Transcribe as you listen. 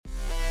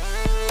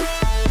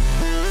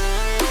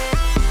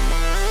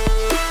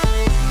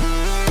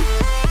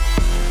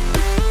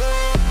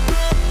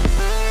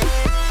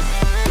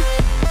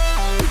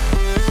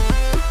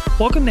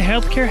Welcome to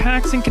Healthcare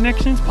Hacks and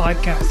Connections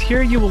podcast.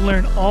 Here you will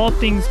learn all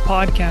things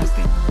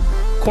podcasting,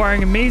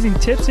 acquiring amazing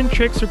tips and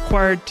tricks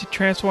required to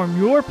transform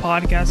your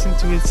podcast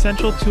into an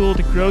essential tool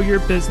to grow your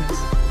business.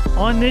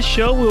 On this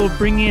show, we will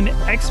bring in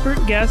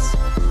expert guests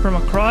from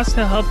across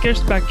the healthcare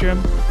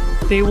spectrum.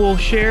 They will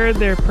share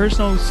their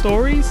personal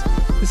stories,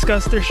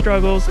 discuss their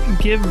struggles, and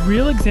give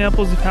real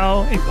examples of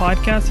how a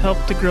podcast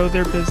helped to grow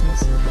their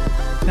business.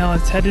 Now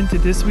let's head into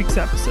this week's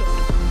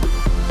episode.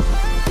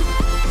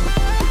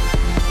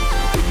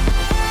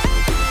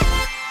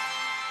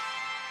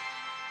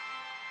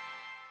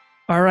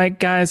 All right,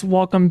 guys,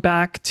 welcome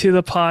back to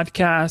the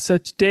podcast. So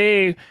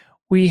today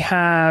we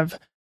have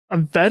a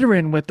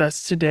veteran with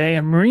us today,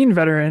 a Marine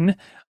veteran,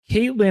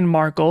 Caitlin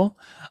Markle.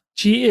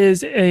 She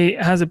has a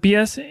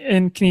BS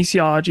in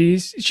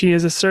kinesiology. She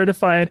is a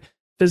certified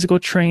physical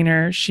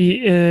trainer.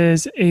 She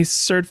is a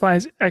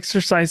certified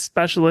exercise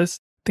specialist.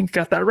 I think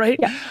I got that right.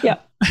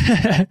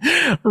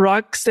 Yeah.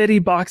 Rock Steady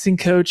boxing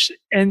coach,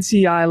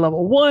 NCI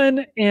level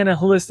 1, and a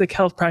holistic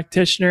health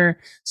practitioner.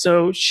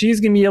 So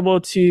she's going to be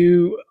able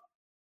to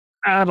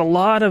add a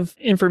lot of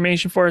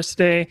information for us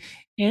today.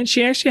 And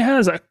she actually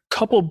has a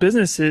couple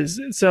businesses.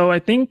 So I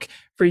think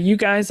for you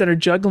guys that are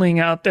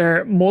juggling out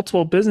there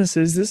multiple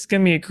businesses, this is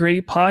going to be a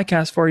great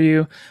podcast for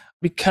you,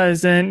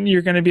 because then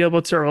you're going to be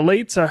able to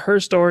relate to her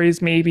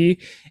stories maybe,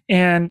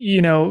 and,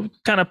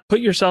 kind of put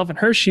yourself in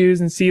her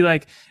shoes and see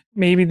like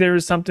maybe there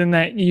was something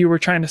that you were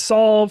trying to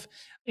solve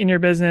in your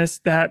business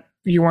that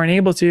you weren't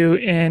able to,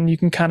 and you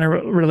can kind of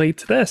relate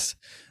to this.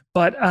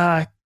 But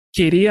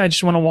Katie, I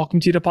just want to welcome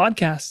you to the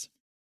podcast.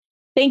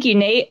 Thank you,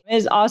 Nate.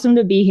 It's awesome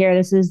to be here.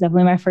 This is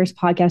definitely my first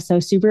podcast, so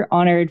super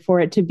honored for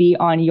it to be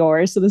on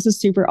yours. So this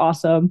is super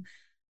awesome.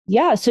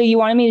 Yeah, so you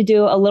wanted me to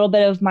do a little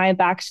bit of my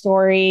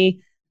backstory.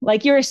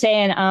 Like you were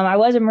saying, I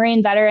was a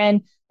Marine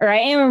veteran, or I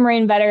am a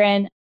Marine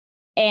veteran.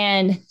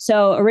 And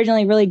so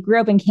originally really grew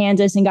up in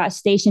Kansas and got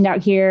stationed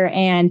out here.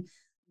 And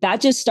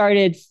that just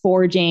started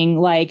forging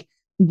like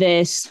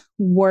this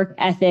work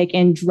ethic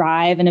and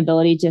drive and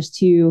ability just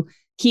to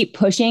keep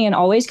pushing and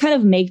always kind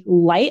of make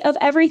light of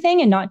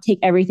everything and not take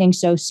everything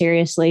so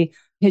seriously,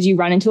 because you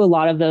run into a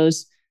lot of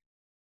those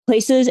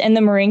places in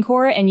the Marine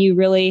Corps and you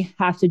really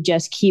have to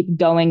just keep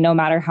going no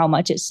matter how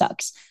much it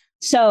sucks.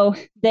 So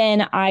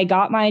then I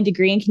got my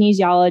degree in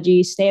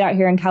kinesiology, stayed out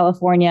here in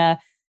California,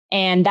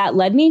 and that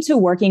led me to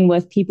working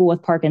with people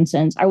with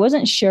Parkinson's. I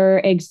wasn't sure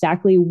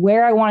exactly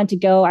where I wanted to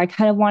go. I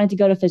kind of wanted to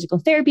go to physical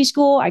therapy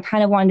school. I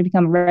kind of wanted to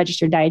become a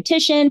registered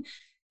dietitian.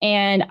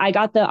 And I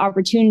got the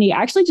opportunity,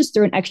 actually just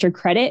through an extra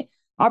credit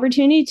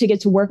opportunity, to get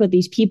to work with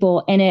these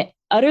people. And it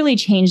utterly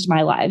changed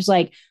my lives.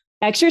 Like,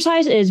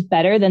 exercise is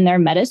better than their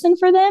medicine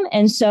for them.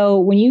 And so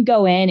when you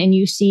go in and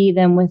you see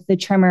them with the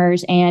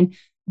tremors, and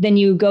then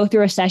you go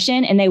through a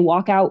session and they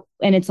walk out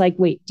and it's like,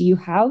 wait, do you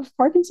have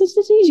Parkinson's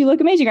disease? You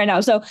look amazing right now.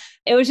 So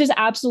it was just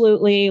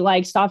absolutely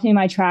like stopped me in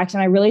my tracks.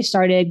 And I really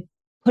started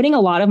putting a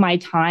lot of my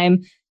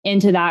time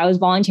into that. I was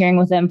volunteering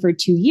with them for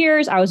 2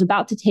 years. I was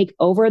about to take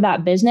over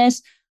that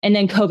business. And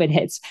then COVID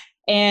hits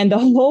and the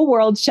whole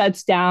world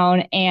shuts down,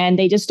 and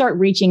they just start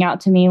reaching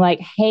out to me like,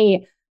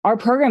 hey, our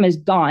program is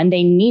gone.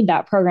 They need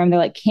that program. They're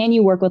like, can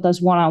you work with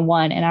us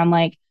one-on-one? And I'm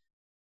like,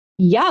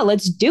 yeah,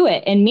 let's do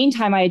it. And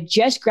meantime, I had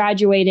just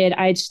graduated.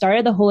 I had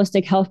started the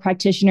holistic health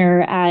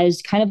practitioner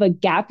as kind of a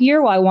gap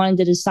year while I wanted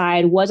to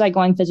decide, was I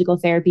going physical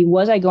therapy?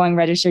 Was I going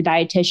registered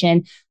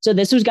dietitian? So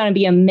this was going to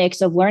be a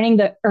mix of learning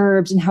the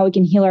herbs and how we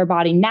can heal our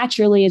body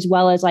naturally, as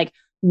well as like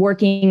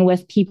working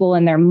with people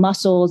and their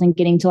muscles and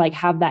getting to like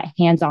have that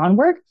hands-on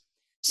work.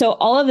 So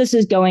all of this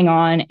is going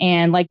on.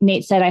 And like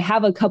Nate said, I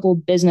have a couple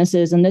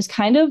businesses, and this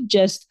kind of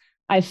just,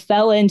 I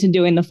fell into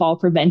doing the fall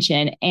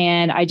prevention,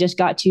 and I just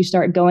got to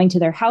start going to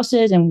their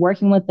houses and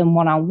working with them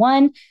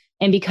one-on-one.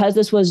 And because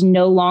this was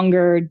no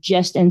longer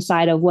just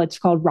inside of what's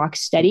called Rock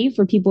Steady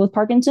for people with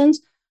Parkinson's,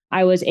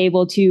 I was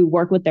able to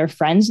work with their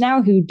friends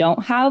now who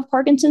don't have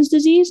Parkinson's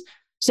disease.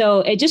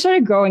 So it just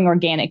started growing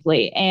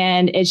organically,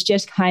 and it's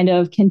just kind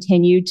of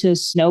continued to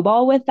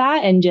snowball with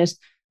that. And just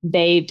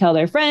they tell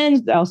their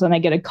friends, all of a sudden I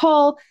get a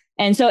call.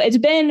 And so it's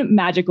been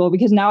magical,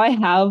 because now I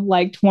have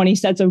like 20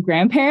 sets of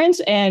grandparents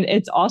and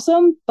it's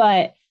awesome.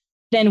 But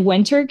then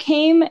winter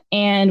came,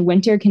 and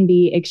winter can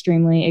be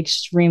extremely,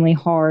 extremely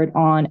hard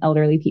on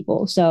elderly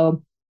people.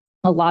 So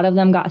a lot of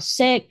them got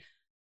sick,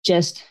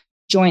 just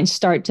joints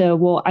start to,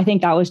 well, I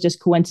think that was just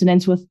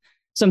coincidence with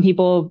some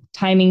people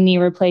timing knee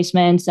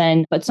replacements,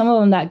 but some of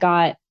them that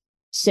got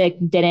sick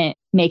didn't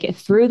make it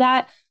through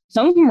that.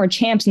 Some of them were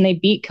champs and they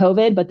beat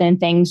COVID, but then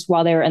things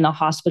while they were in the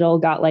hospital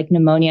got like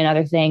pneumonia and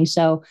other things.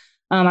 So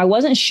I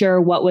wasn't sure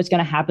what was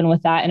going to happen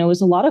with that. And it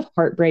was a lot of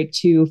heartbreak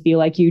to feel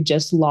like you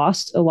just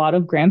lost a lot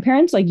of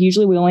grandparents. Like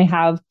usually we only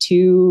have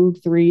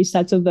 2-3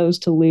 sets of those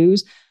to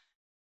lose.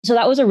 So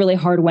that was a really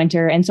hard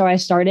winter. And so I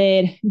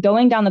started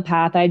going down the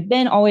path. I'd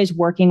been always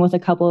working with a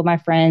couple of my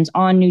friends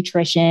on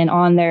nutrition,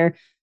 on their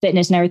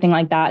fitness and everything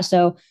like that.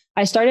 So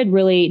I started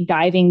really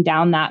diving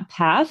down that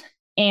path.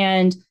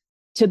 And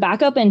to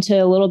back up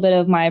into a little bit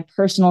of my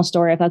personal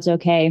story, if that's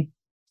okay,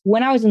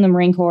 when I was in the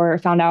Marine Corps, I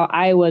found out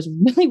I was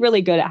really,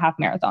 really good at half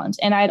marathons.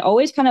 And I'd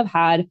always kind of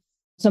had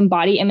some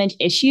body image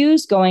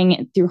issues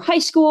going through high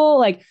school.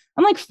 Like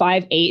I'm like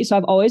 5'8". So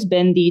I've always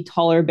been the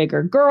taller,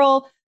 bigger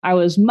girl. I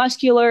was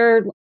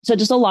muscular. So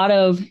just a lot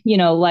of,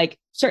 like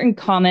certain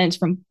comments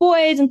from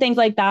boys and things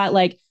like that.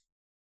 Like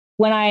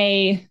when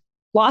I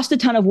lost a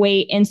ton of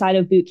weight inside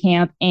of boot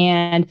camp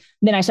and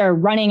then I started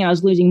running and I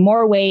was losing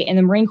more weight and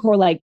the Marine Corps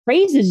like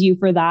praises you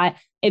for that.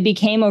 It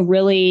became a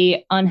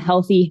really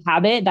unhealthy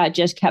habit that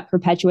just kept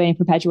perpetuating.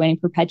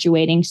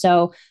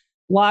 So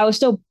while I was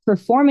still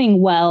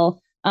performing well,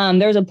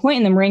 there was a point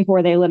in the Marine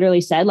Corps, they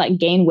literally said like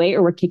gain weight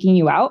or we're kicking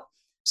you out.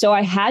 So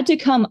I had to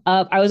come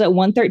up, I was at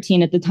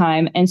 113 at the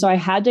time. And so I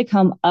had to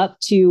come up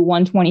to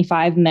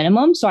 125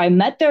 minimum. So I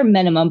met their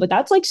minimum, but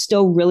that's like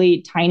still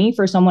really tiny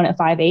for someone at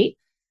 5'8".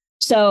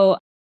 So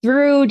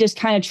through just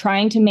kind of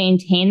trying to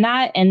maintain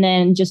that and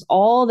then just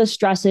all the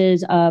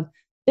stresses of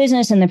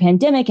business and the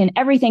pandemic and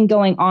everything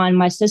going on,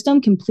 my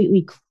system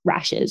completely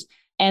crashes.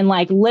 And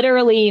like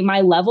literally my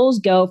levels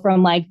go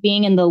from like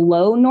being in the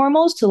low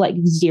normals to like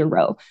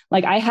zero.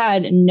 Like I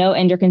had no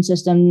endocrine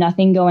system,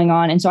 nothing going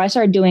on. And so I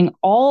started doing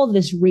all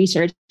this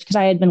research because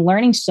I had been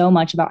learning so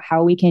much about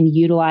how we can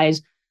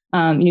utilize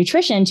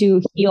nutrition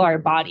to heal our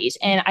bodies.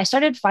 And I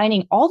started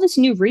finding all this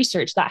new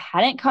research that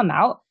hadn't come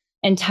out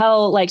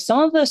until like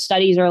some of those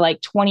studies are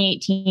like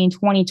 2018,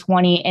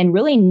 2020, and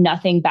really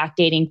nothing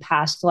backdating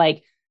past like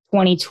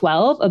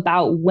 2012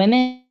 about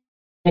women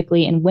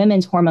and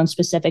women's hormones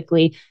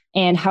specifically,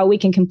 and how we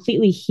can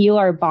completely heal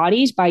our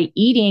bodies by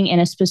eating in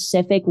a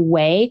specific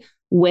way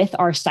with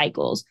our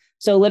cycles.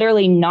 So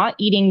literally not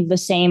eating the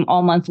same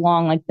all month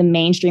long, like the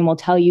mainstream will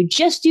tell you,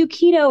 just do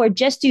keto or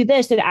just do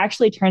this. It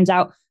actually turns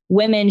out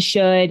women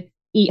should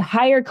eat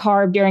higher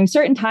carb during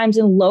certain times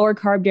and lower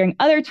carb during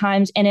other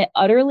times. And it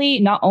utterly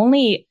not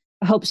only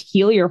helps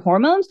heal your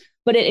hormones,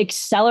 but it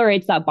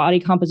accelerates that body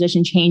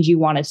composition change you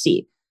want to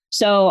see.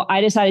 So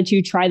I decided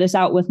to try this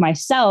out with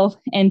myself,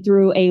 and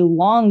through a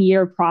long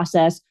year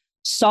process,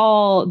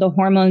 saw the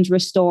hormones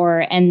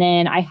restore. And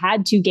then I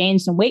had to gain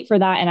some weight for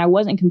that. And I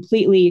wasn't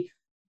completely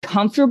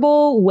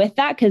comfortable with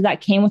that because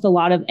that came with a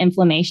lot of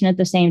inflammation at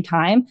the same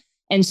time.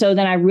 And so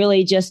then I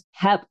really just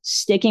kept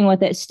sticking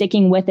with it.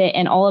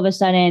 And all of a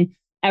sudden,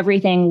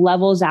 everything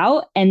levels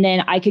out. And then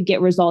I could get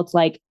results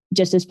like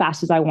just as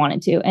fast as I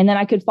wanted to. And then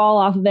I could fall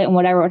off of it and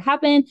whatever would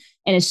happen.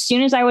 And as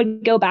soon as I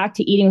would go back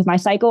to eating with my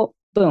cycle,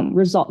 boom,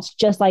 results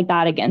just like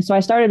that again. So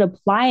I started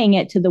applying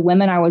it to the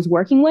women I was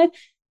working with.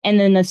 And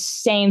then the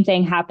same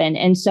thing happened.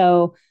 And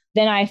so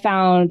then I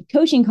found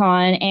Coaching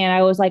Con and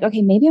I was like,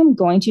 okay, maybe I'm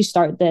going to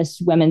start this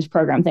women's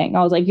program thing.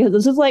 I was like,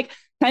 this is like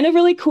kind of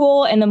really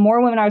cool. And the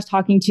more women I was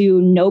talking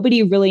to,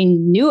 nobody really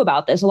knew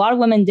about this. A lot of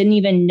women didn't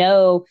even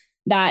know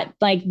that,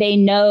 like, they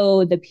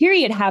know the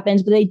period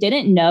happens, but they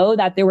didn't know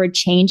that there were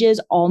changes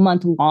all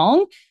month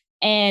long.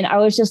 And I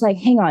was just like,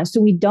 hang on.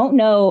 So we don't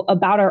know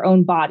about our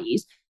own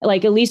bodies,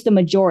 like at least the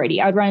majority.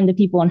 I'd run into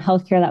people in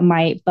healthcare that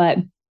might, but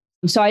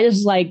so I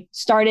just like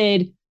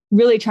started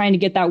really trying to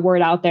get that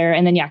word out there.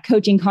 And then,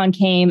 Coaching Con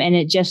came and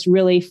it just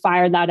really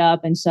fired that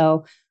up. And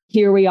so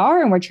here we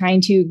are, and we're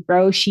trying to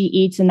grow She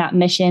Eats in that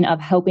mission of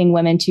helping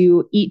women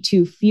to eat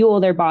to fuel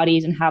their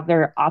bodies and have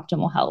their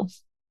optimal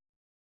health.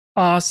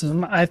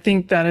 Awesome. I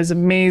think that is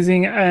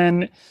amazing.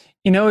 And,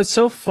 it's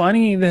so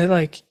funny that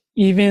like,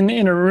 even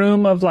in a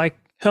room of like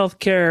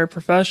healthcare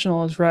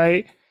professionals,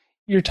 right?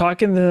 You're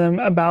talking to them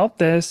about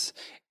this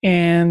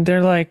and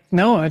they're like,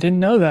 no, I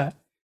didn't know that.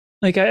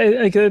 Like,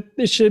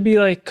 it should be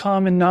like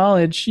common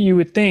knowledge, you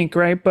would think,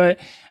 right? But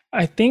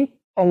I think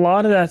a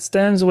lot of that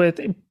stems with,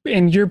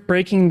 and you're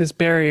breaking this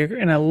barrier,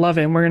 and I love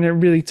it, and we're going to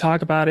really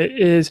talk about it,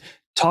 is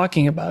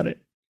talking about it,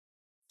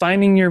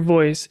 finding your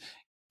voice,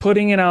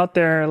 putting it out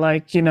there,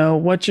 like,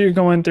 what you're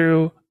going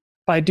through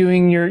by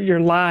doing your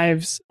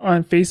lives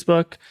on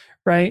Facebook,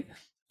 right?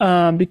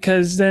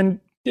 Because then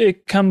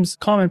it comes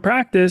common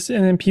practice,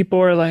 and then people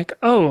are like,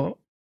 oh,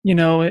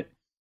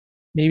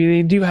 maybe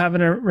they do have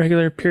an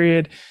irregular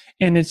period,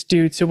 and it's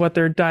due to what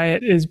their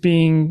diet is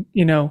being,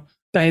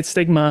 diet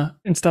stigma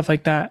and stuff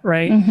like that,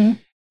 right? Mm-hmm.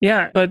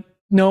 Yeah, but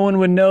no one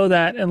would know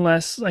that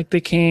unless like they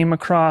came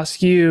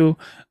across you,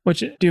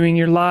 which doing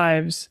your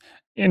lives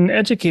and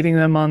educating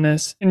them on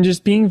this and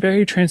just being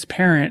very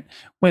transparent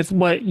with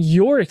what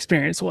your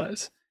experience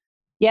was.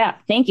 Yeah,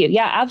 thank you.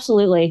 Yeah,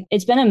 absolutely.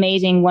 It's been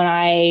amazing when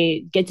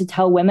I get to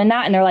tell women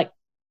that and they're like,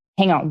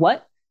 hang on,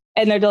 what?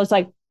 And they're just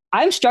like,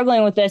 I'm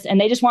struggling with this. And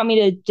they just want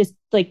me to just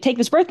like take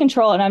this birth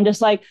control. And I'm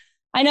just like,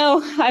 I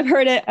know, I've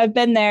heard it. I've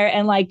been there.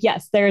 And like,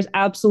 yes, there's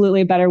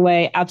absolutely a better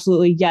way.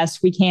 Absolutely.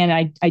 Yes, we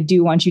can. I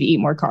do want you to eat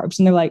more carbs.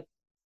 And they're like,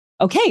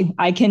 okay,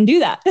 I can do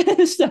that.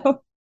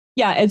 So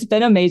yeah, it's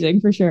been amazing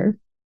for sure.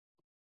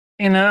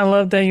 And I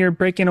love that you're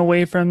breaking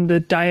away from the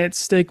diet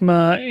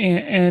stigma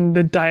and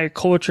the diet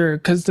culture,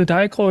 because the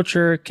diet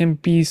culture can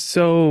be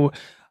so,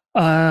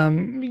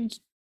 I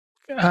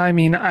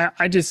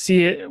just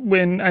see it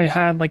when I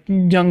had like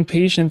young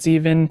patients,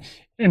 even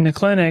in the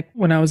clinic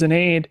when I was an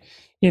aide,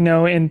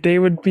 and they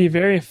would be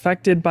very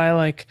affected by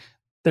like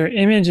their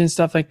image and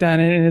stuff like that.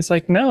 And it's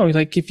like, no,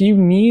 like if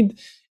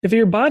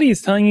your body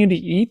is telling you to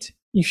eat,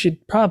 you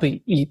should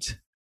probably eat,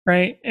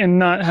 right? And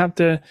not have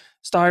to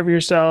starve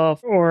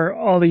yourself or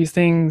all these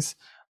things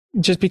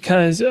just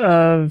because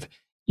of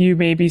you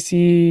maybe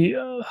see,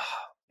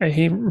 I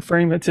hate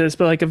referring to this,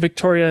 but like a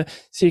Victoria's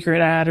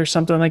Secret ad or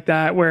something like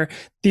that, where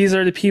these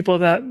are the people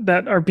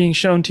that are being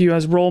shown to you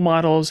as role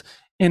models.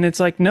 And it's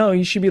like, no,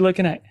 you should be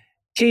looking at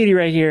Katie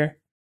right here.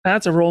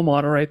 That's a role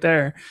model right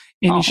there.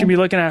 And you should be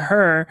looking at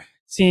her,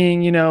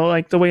 seeing,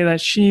 like the way that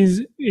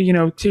she's,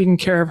 taking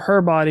care of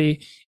her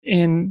body,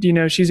 and,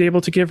 she's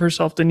able to give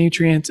herself the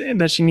nutrients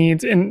that she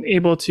needs and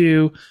able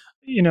to,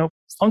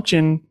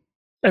 function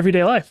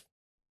everyday life.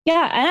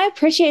 Yeah, and I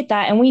appreciate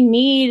that. And we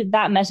need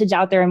that message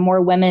out there and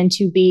more women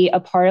to be a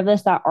part of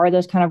this that are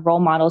those kind of role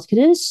models, because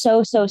it is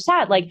so, so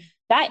sad. Like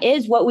that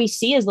is what we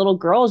see as little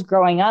girls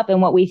growing up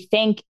and what we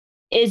think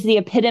is the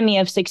epitome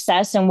of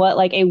success and what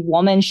like a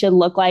woman should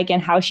look like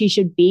and how she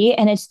should be.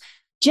 And it's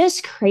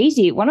just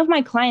crazy. One of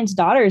my clients'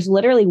 daughters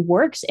literally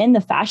works in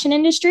the fashion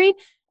industry,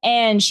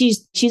 and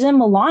she's in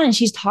Milan, and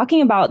she's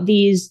talking about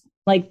these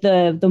like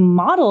the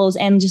models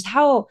and just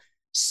how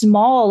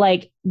small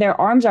like their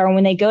arms are. And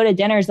when they go to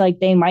dinners, like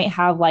they might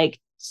have like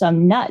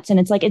some nuts, and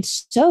it's like,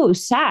 it's so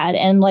sad.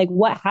 And like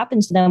what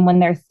happens to them when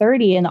they're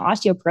 30 and the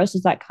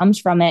osteoporosis that comes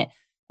from it.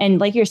 And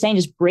like you're saying,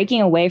 just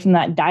breaking away from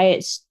that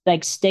diet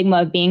like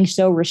stigma of being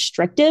so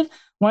restrictive.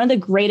 One of the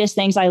greatest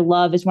things I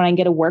love is when I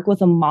get to work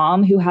with a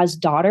mom who has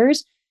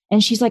daughters,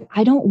 and she's like,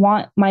 I don't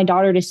want my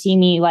daughter to see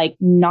me like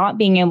not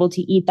being able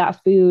to eat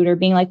that food, or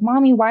being like,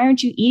 Mommy, why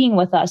aren't you eating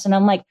with us? And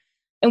I'm like,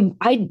 and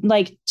I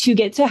like to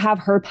get to have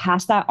her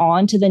pass that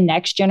on to the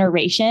next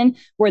generation,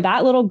 where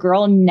that little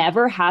girl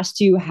never has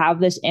to have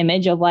this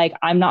image of like,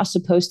 I'm not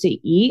supposed to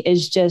eat,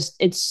 is just,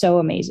 it's so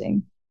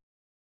amazing.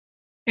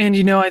 And,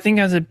 I think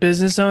as a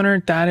business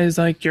owner, that is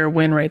like your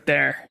win right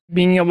there.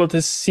 Being able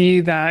to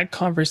see that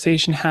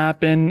conversation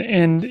happen.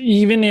 And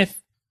even if,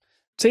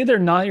 say they're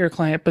not your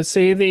client, but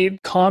say they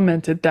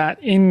commented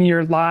that in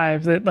your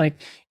live, that like,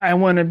 I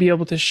want to be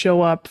able to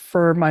show up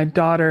for my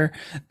daughter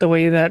the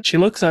way that she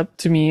looks up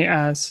to me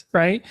as,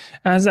 right?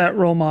 As that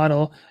role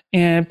model.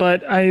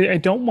 But I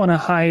don't want to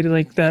hide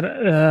like that,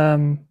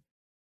 I'm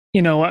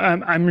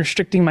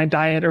restricting my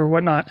diet or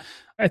whatnot.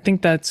 I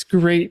think that's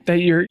great that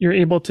you're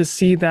able to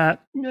see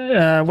that,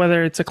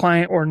 whether it's a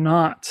client or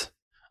not,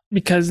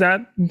 because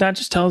that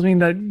just tells me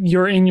that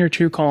you're in your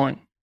true calling.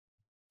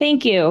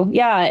 Thank you.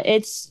 Yeah,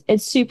 it's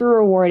super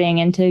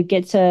rewarding, and to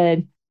get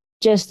to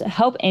just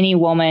help any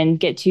woman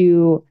get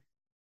to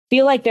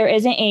feel like there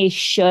isn't a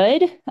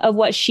should of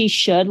what she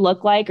should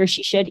look like or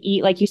she should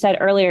eat. Like you said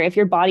earlier, if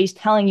your body's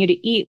telling you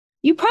to eat,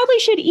 you probably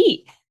should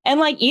eat. And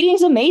like eating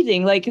is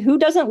amazing. Like who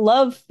doesn't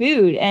love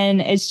food?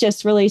 And it's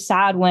just really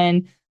sad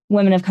when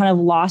women have kind of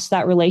lost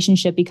that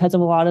relationship because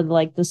of a lot of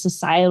like the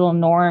societal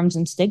norms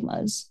and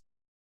stigmas.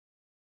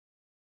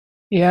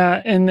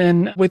 Yeah. And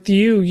then with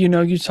you,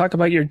 you talk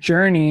about your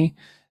journey.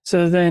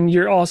 So then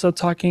you're also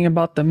talking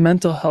about the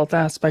mental health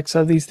aspects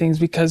of these things,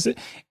 because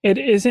it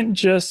isn't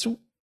just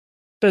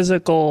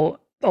physical.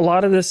 A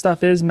lot of this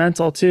stuff is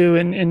mental too,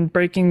 and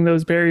breaking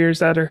those barriers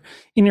that are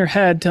in your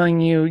head telling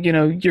you,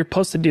 you're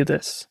supposed to do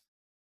this.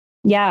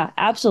 Yeah,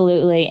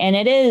 absolutely. And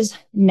it is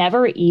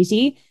never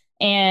easy.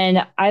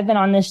 And I've been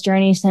on this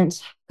journey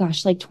since,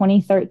 like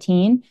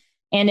 2013.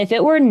 And if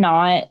it were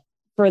not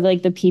for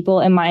like the people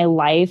in my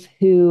life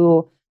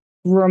who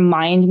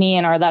remind me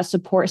and are that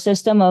support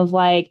system of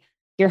like,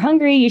 you're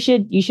hungry, you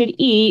should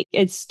eat.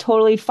 It's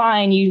totally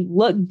fine. You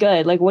look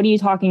good. Like, what are you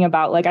talking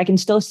about? Like, I can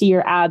still see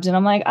your abs. And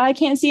I'm like, I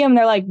can't see them.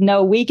 They're like,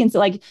 no, we can.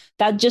 Like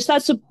that, just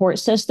that support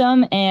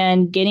system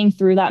and getting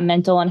through that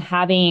mental and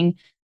having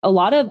a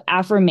lot of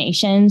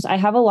affirmations. I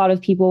have a lot of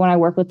people when I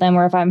work with them,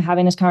 or if I'm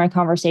having this kind of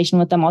conversation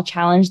with them, I'll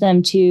challenge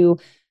them to,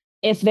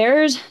 if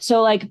there's,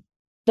 so like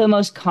the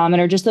most common,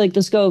 or just like,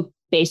 let's go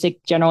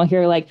basic general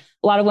here. Like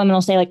a lot of women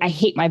will say like, I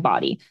hate my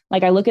body.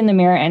 Like I look in the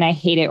mirror and I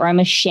hate it, or I'm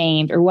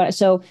ashamed, or what.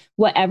 So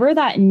whatever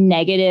that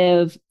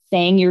negative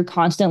thing you're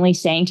constantly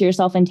saying to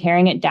yourself and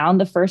tearing it down,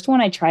 the first one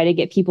I try to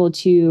get people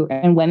to,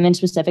 and women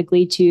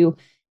specifically, to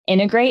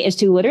integrate is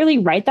to literally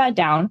write that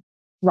down,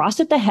 cross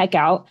it the heck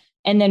out,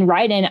 and then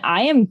write in,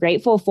 I am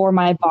grateful for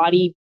my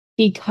body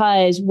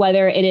because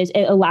whether it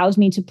allows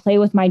me to play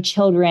with my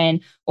children,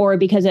 or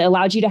because it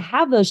allowed you to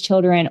have those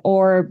children,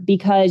 or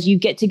because you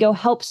get to go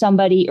help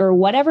somebody, or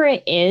whatever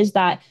it is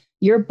that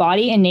your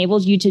body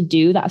enables you to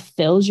do that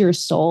fills your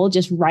soul,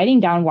 just writing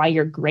down why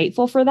you're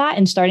grateful for that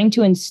and starting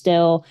to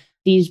instill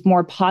these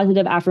more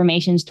positive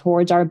affirmations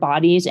towards our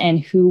bodies and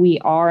who we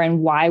are and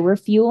why we're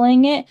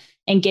fueling it,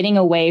 and getting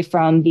away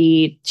from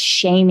the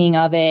shaming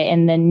of it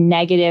and the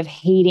negative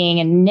hating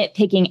and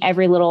nitpicking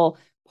every little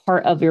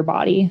part of your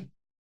body.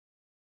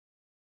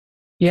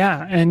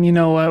 Yeah. And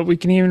we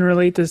can even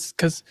relate this,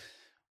 because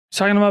we're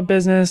talking about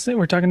business,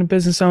 we're talking to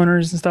business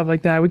owners and stuff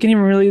like that. We can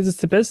even relate this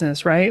to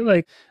business, right?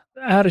 Like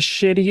I had a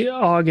shitty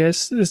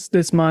August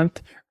this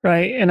month,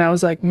 right? And I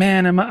was like,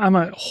 man, I'm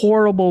a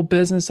horrible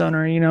business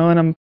owner, and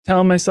I'm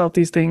telling myself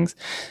these things.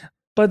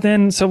 But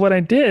then, so what I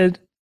did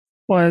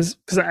was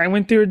because I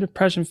went through a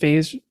depression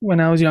phase when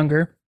I was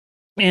younger.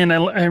 And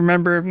I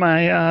remember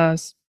my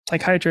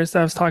psychiatrist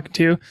I was talking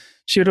to,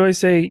 she would always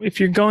say, if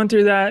you're going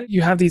through that,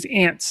 you have these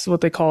ants,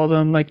 what they call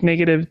them, like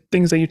negative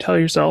things that you tell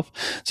yourself.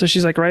 So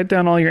she's like, write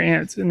down all your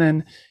ants. And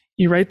then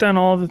you write down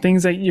all the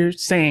things that you're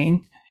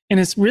saying. And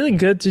it's really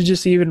good to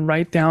just even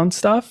write down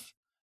stuff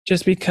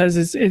just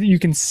because you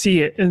can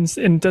see it and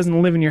it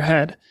doesn't live in your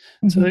head.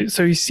 Mm-hmm.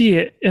 So you see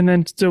it. And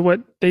then so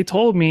what they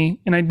told me,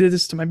 and I did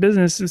this to my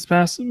business this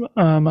past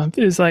month,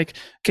 is like,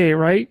 okay,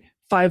 write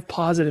 5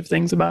 positive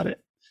things about it.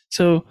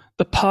 So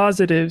the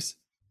positives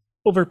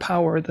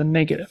overpower the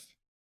negative.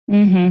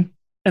 Mm-hmm.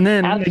 And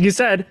then, like you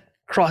said,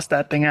 cross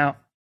that thing out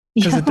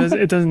because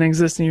it doesn't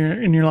exist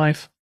in your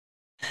life.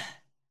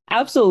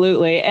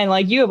 Absolutely. And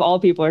like you of all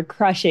people are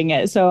crushing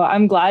it. So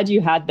I'm glad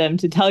you had them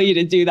to tell you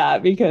to do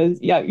that because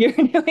you're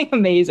doing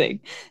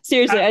amazing.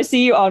 Seriously, I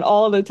see you on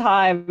all the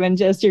time and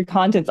just your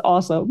content's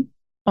awesome.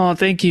 Oh,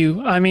 thank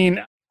you. I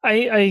mean,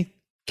 I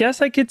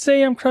guess I could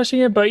say I'm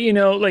crushing it, but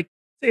like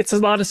it's a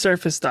lot of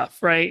surface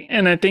stuff, right?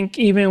 And I think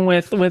even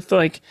with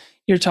like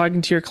you're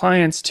talking to your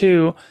clients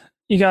too,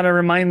 you got to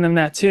remind them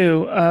that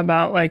too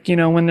about like,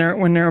 when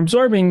they're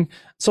absorbing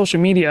social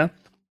media,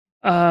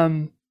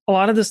 a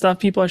lot of the stuff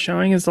people are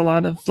showing is a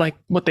lot of like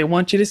what they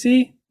want you to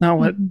see, not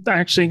what's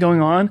actually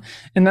going on.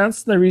 And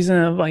that's the reason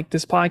of like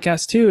this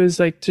podcast too, is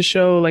like to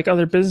show like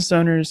other business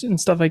owners and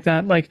stuff like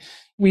that. Like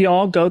we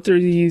all go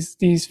through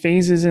these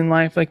phases in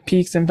life, like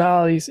peaks and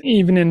valleys,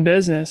 even in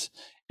business,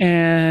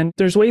 and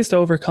there's ways to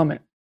overcome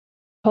it.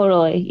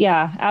 Totally.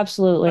 Yeah,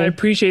 absolutely. I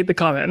appreciate the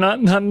comment.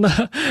 Not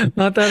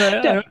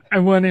that I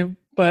want to,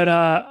 but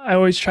I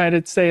always try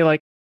to say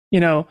like,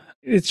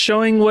 it's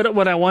showing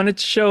what I wanted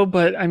to show.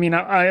 But I mean,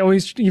 I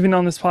always, even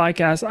on this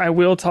podcast, I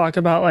will talk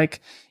about like,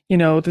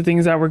 the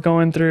things that we're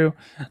going through.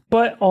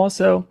 But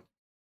also,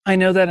 I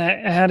know that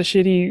I had a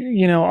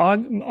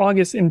shitty,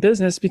 August in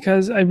business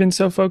because I've been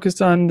so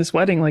focused on this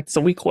wedding, like it's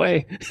a week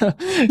away.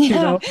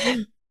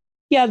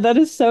 Yeah, that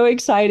is so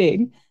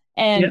exciting.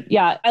 And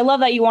I love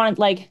that you want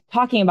like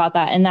talking about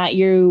that and that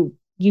you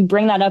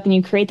bring that up and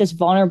you create this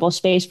vulnerable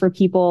space for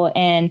people.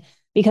 And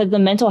because the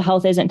mental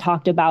health isn't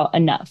talked about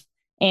enough.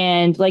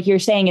 And like you're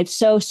saying, it's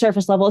so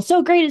surface level. It's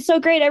so great. It's so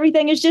great.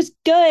 Everything is just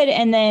good.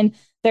 And then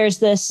there's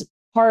this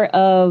part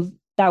of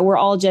that we're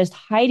all just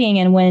hiding.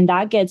 And when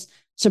that gets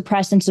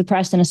suppressed,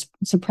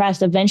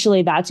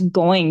 eventually that's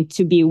going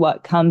to be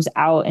what comes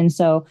out. And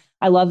so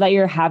I love that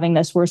you're having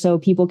this where so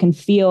people can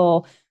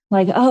feel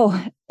like,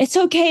 oh, it's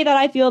okay that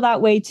I feel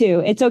that way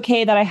too. It's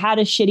okay that I had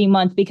a shitty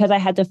month because I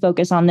had to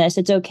focus on this.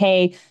 It's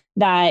okay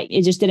that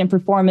it just didn't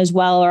perform as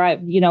well or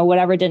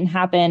whatever didn't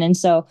happen. And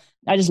so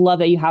I just love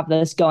that you have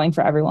this going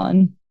for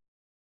everyone.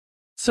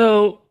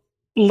 So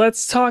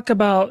let's talk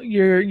about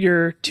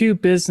your 2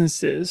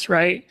 businesses,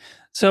 right?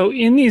 So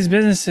in these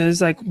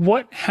businesses, like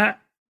what hat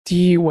do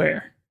you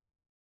wear?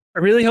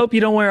 I really hope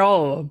you don't wear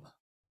all of them.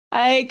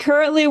 I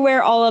currently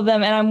wear all of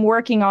them and I'm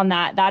working on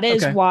that. That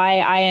is why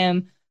I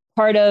am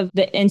part of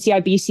the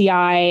NCI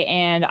BCI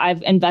and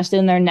I've invested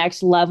in their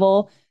next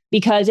level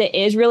because it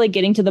is really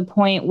getting to the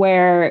point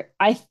where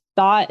I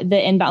thought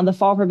the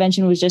fall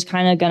prevention was just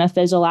kind of going to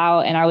fizzle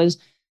out and I was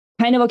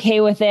kind of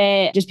okay with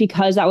it just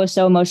because that was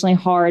so emotionally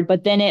hard.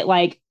 But then it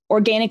like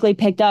organically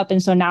picked up.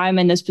 And so now I'm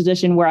in this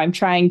position where I'm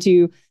trying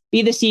to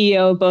be the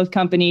CEO of both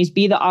companies,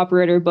 be the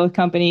operator of both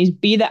companies,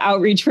 be the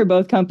outreach for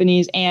both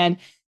companies. And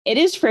it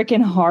is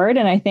freaking hard.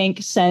 And I think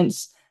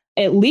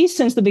at least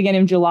since the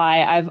beginning of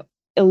July, I've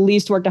at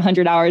least worked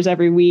 100 hours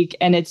every week.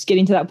 And it's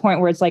getting to that point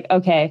where it's like,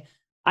 okay,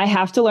 I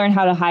have to learn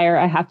how to hire.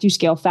 I have to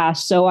scale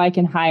fast so I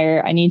can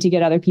hire. I need to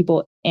get other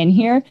people in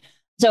here.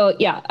 So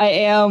yeah, I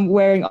am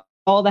wearing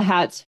all the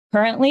hats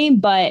currently,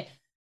 but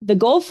the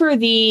goal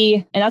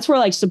and that's where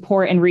like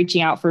support and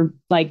reaching out for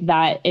like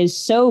that is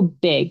so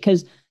big.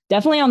 Cause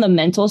definitely on the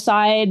mental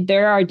side,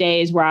 there are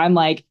days where I'm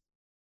like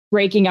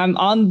breaking, I'm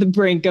on the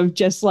brink of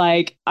just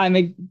like,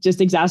 I'm just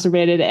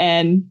exacerbated.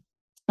 And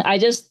I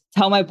just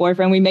tell my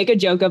boyfriend, we make a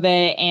joke of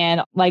it.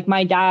 And like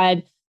my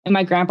dad and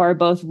my grandpa are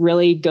both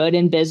really good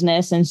in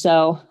business. And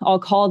so I'll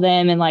call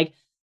them and like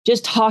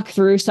just talk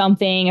through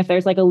something if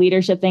there's like a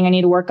leadership thing I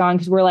need to work on.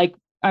 Cause we're like,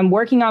 I'm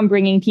working on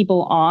bringing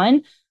people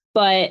on,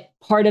 but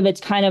part of it's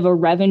kind of a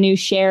revenue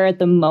share at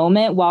the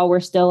moment while we're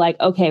still like,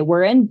 okay,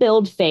 we're in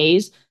build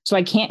phase. So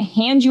I can't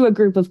hand you a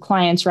group of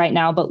clients right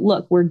now, but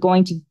look, we're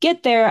going to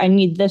get there. I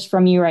need this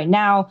from you right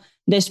now.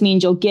 This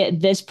means you'll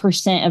get this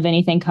 % of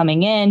anything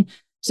coming in.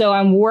 So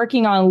I'm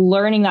working on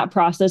learning that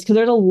process because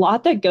there's a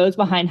lot that goes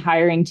behind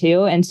hiring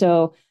too. And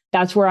so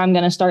that's where I'm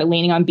going to start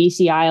leaning on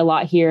BCI a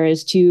lot here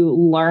is to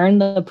learn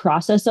the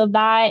process of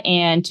that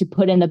and to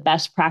put in the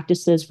best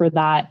practices for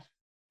that.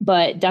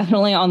 But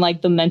definitely on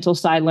like the mental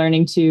side,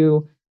 learning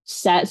to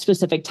set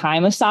specific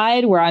time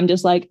aside where I'm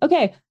just like,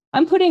 okay,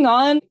 I'm putting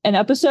on an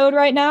episode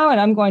right now and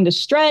I'm going to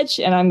stretch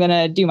and I'm going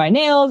to do my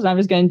nails and I'm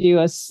just going to do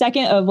a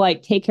second of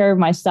like take care of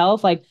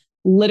myself. Like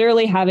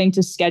literally having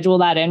to schedule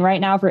that in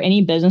right now for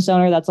any business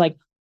owner that's like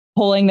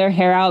pulling their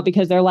hair out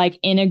because they're like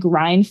in a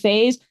grind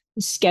phase.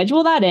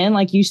 schedule that in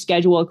like you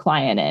schedule a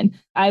client in.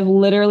 I've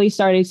literally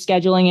started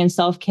scheduling in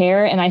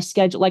self-care, and I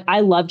schedule, like, I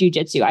love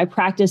jujitsu. I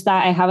practice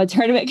that. I have a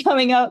tournament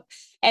coming up.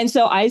 And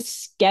so I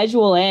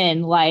schedule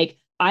in like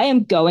I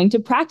am going to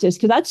practice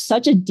because that's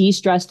such a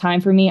de-stress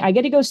time for me. I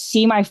get to go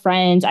see my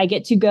friends. I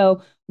get to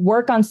go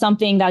work on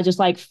something that just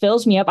like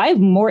fills me up. I have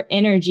more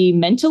energy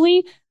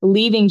mentally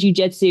leaving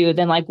jujitsu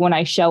than like when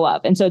I show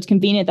up. And so it's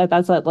convenient that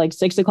that's at like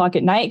 6 o'clock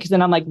at night, because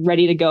then I'm like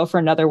ready to go for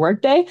another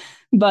work day.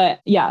 But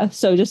yeah,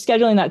 so just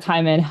scheduling that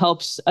time in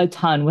helps a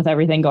ton with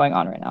everything going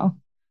on right now.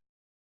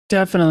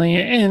 Definitely.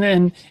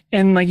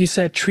 And like you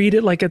said, treat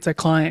it like it's a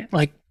client.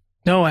 Like,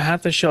 no, I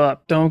have to show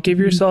up. Don't give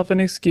yourself an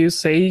excuse.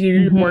 Say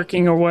you're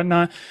working or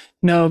whatnot.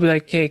 No, be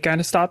like, hey,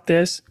 gotta stop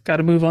this.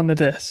 Gotta move on to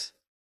this.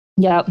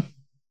 Yep.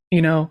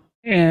 You know,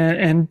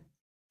 and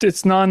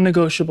it's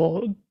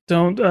non-negotiable.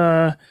 Don't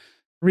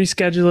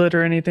reschedule it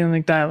or anything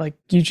like that. Like,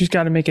 you just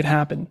got to make it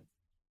happen.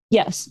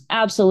 Yes,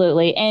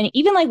 absolutely. And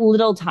even like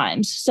little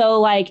times. So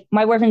like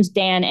my boyfriend's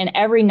Dan, and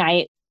every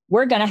night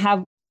we're going to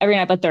have, every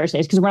night but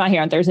Thursdays, because we're not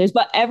here on Thursdays,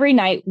 but every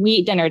night we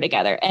eat dinner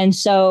together. And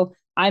so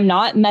I'm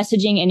not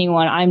messaging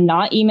anyone. I'm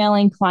not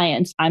emailing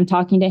clients. I'm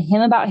talking to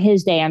him about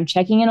his day. I'm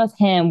checking in with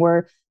him.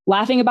 We're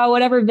laughing about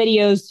whatever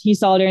videos he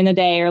saw during the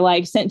day or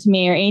like sent to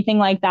me or anything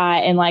like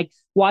that. And like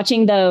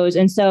watching those.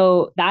 And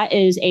so that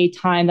is a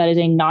time that is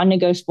a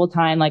non-negotiable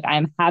time. Like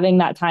I'm having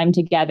that time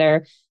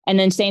together. And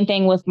then same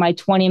thing with my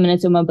 20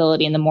 minutes of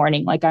mobility in the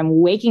morning. Like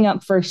I'm waking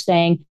up first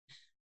thing,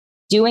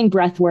 doing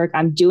breath work.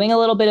 I'm doing a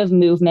little bit of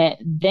movement.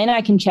 Then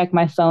I can check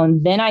my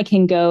phone. Then I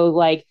can go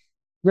like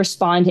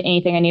respond to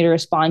anything I need to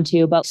respond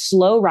to. But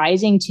slow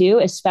rising too,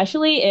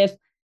 especially if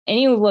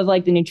any of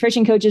like the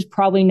nutrition coaches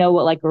probably know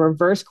what like a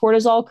reverse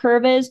cortisol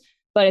curve is.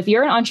 But if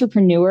you're an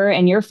entrepreneur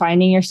and you're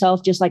finding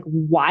yourself just like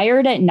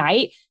wired at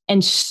night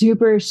and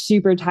super,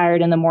 super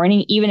tired in the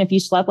morning, even if you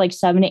slept like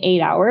 7 to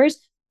 8 hours,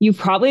 you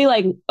probably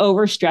like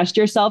overstressed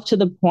yourself to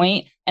the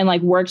point and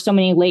like worked so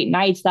many late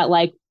nights that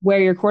like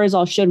where your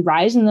cortisol should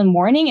rise in the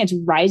morning, it's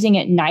rising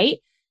at night.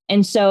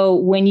 And so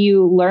when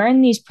you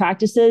learn these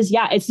practices,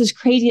 yeah, it's just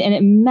crazy and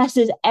it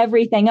messes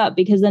everything up,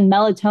 because then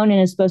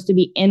melatonin is supposed to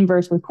be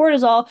inverse with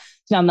cortisol.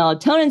 So now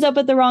melatonin's up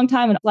at the wrong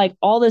time and like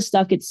all this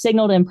stuff gets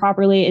signaled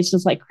improperly. It's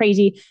just like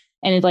crazy,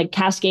 and it like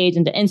cascades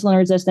into insulin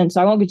resistance.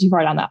 So I won't get too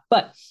far down that.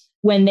 But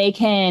when they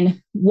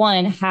can,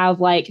 one, have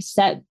like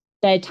set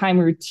bedtime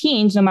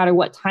routines, no matter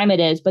what time it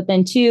is, but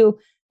then two,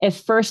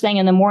 if first thing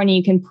in the morning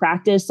you can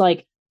practice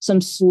like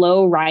some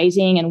slow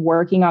rising and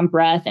working on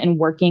breath and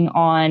working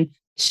on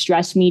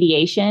stress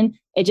mediation,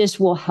 it just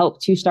will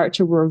help to start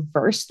to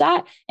reverse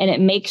that. And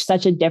it makes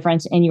such a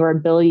difference in your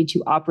ability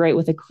to operate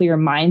with a clear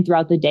mind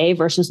throughout the day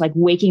versus like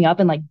waking up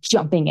and like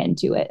jumping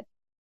into it.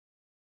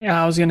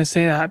 Yeah, I was going to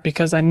say that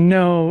because I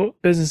know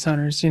business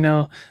owners,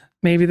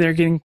 maybe they're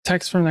getting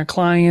texts from their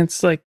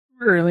clients like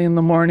early in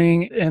the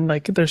morning, and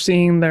like they're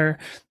seeing their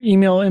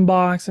email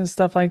inbox and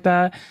stuff like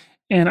that.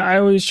 And I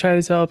always try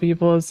to tell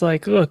people, it's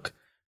like, look,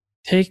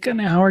 take an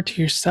hour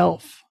to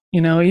yourself,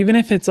 even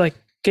if it's like,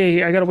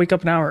 okay, I got to wake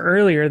up an hour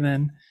earlier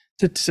then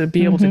to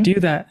be able to do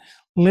that.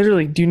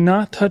 Literally, do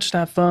not touch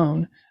that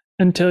phone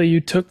until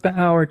you took the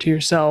hour to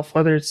yourself,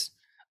 whether it's,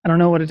 I don't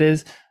know what it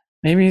is.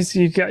 Maybe it's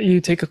you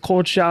take a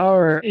cold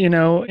shower,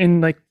 and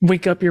like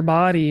wake up your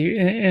body,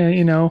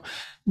 and,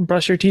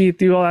 brush your teeth,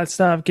 do all that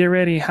stuff, get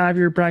ready, have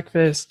your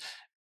breakfast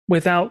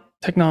without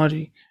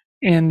technology,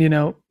 and,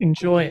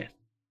 enjoy it.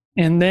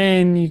 And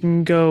then you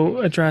can go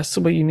address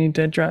what you need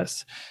to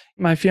address.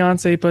 My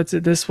fiance puts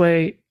it this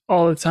way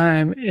all the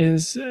time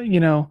is,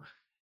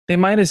 they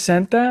might have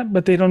sent that,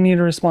 but they don't need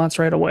a response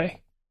right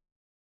away,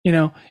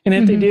 and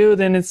if they do,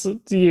 then it's,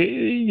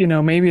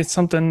 maybe it's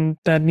something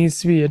that needs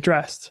to be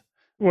addressed,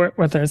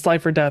 whether it's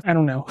life or death. I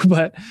don't know,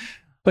 but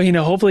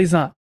hopefully it's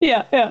not.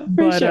 Yeah.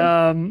 But,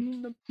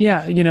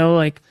 sure.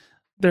 Like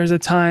there's a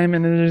time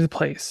and then there's a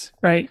place,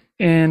 right?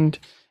 And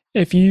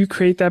if you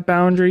create that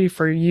boundary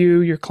for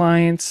you, your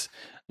clients,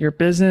 your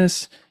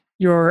business,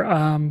 your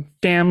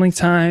family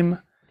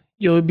time,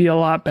 you'll be a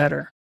lot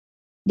better.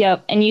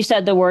 Yep. And you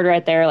said the word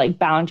right there, like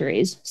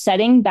boundaries,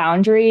 setting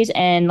boundaries.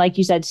 And like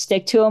you said,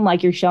 stick to them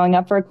like you're showing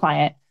up for a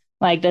client.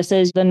 Like this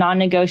is the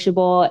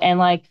non-negotiable. And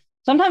like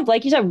sometimes,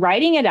 like you said,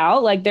 writing it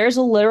out, like there's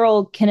a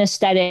literal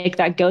kinesthetic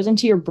that goes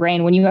into your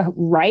brain. When you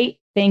write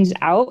things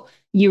out,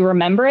 you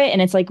remember it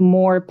and it's like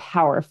more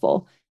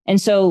powerful.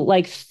 And so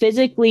like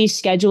physically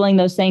scheduling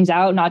those things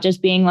out, not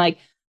just being like,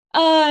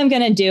 oh, I'm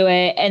going to do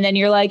it. And then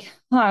you're like,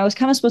 oh, I was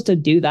kind of supposed to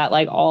do that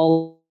like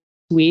all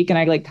week and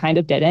I like kind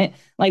of didn't.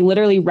 Like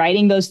literally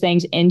writing those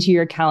things into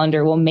your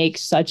calendar will make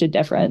such a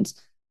difference.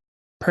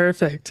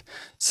 Perfect.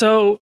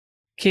 So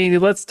Katie,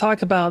 let's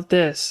talk about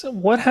this.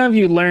 What have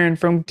you learned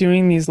from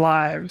doing these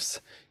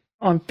lives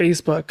on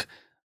Facebook?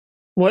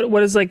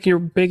 What is like your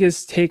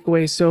biggest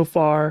takeaway so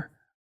far?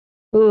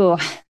 Ooh,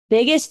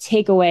 biggest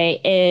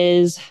takeaway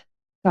is,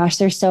 gosh,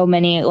 there's so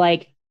many.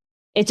 Like,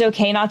 it's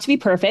okay not to be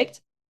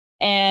perfect.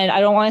 And I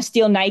don't want to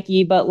steal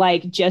Nike, but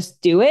like, just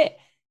do it.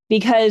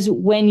 Because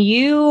when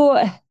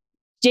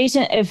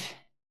Jason, if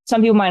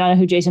some people might not know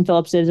who Jason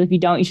Phillips is, if you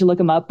don't, you should look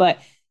him up. But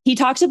he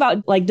talks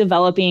about like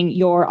developing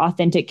your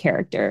authentic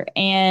character.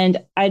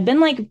 And I'd been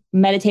like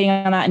meditating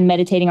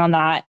on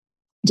that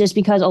just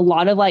because a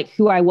lot of like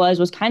who I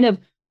was kind of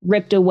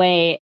ripped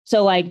away.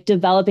 So like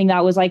developing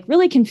that was like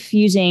really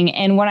confusing.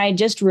 And when I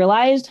just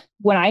realized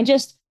when I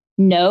just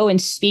know and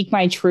speak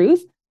my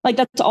truth, like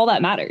that's all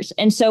that matters.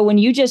 And so when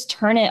you just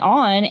turn it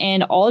on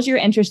and all you're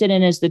interested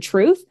in is the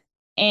truth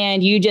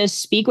and you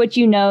just speak what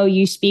you know,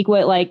 you speak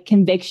what like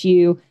convicts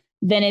you,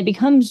 then it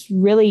becomes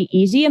really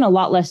easy and a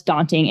lot less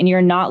daunting. And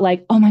you're not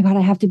like, oh my God,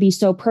 I have to be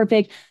so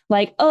perfect.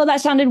 Like, oh,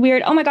 that sounded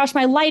weird. Oh my gosh,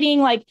 my lighting,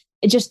 like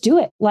just do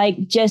it.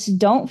 Like, just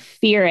don't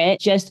fear it.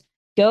 Just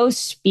go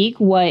speak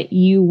what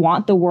you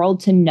want the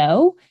world to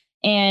know.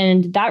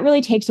 And that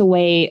really takes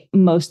away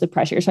most of the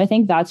pressure. So I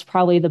think that's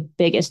probably the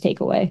biggest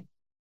takeaway.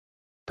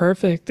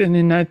 Perfect. And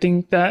then I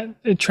think that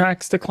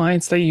attracts the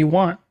clients that you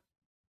want.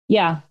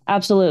 Yeah,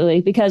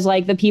 absolutely. Because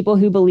like the people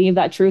who believe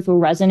that truth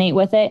will resonate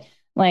with it.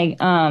 Like,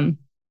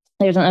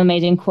 there's an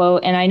amazing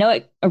quote, and I know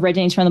it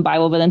originates from the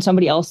Bible, but then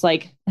somebody else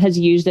like has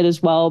used it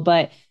as well.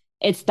 But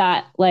it's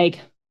that like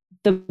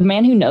the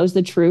man who knows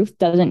the truth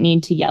doesn't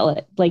need to yell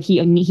it. Like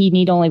he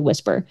need only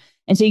whisper.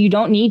 And so you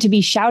don't need to be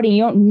shouting.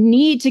 You don't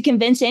need to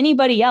convince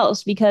anybody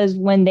else, because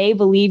when they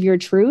believe your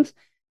truth,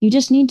 you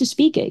just need to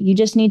speak it. You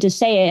just need to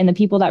say it. And the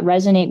people that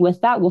resonate with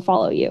that will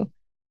follow you.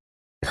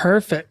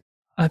 Perfect.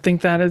 I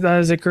think that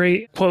is a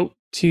great quote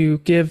to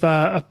give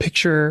a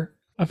picture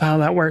of how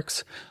that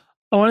works.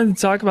 I wanted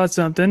to talk about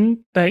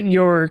something that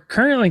you're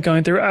currently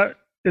going through. I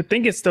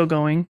think it's still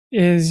going,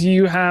 is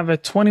you have a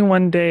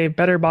 21-day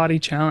Better Body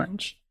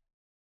Challenge.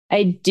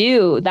 I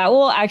do. That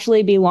will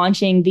actually be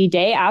launching the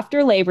day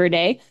after Labor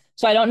Day.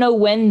 So I don't know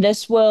when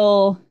this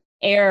will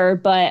air,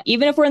 but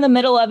even if we're in the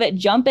middle of it,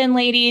 jump in,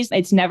 ladies.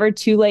 It's never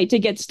too late to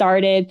get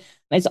started.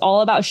 It's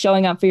all about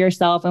showing up for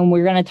yourself. And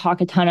we're going to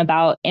talk a ton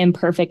about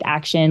imperfect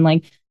action,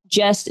 like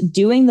just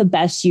doing the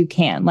best you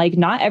can. Like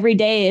not every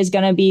day is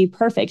going to be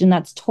perfect, and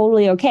that's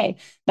totally okay.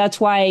 That's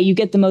why you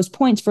get the most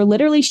points for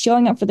literally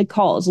showing up for the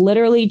calls,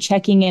 literally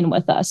checking in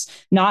with us.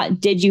 Not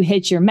did you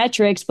hit your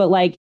metrics, but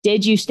like,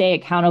 did you stay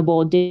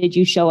accountable? Did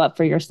you show up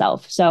for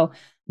yourself? So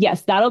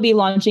yes, that'll be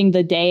launching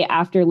the day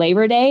after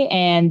Labor Day,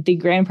 and the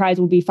grand prize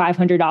will be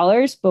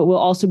 $500, but we'll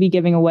also be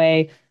giving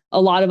away a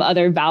lot of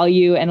other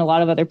value and a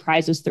lot of other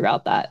prizes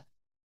throughout that.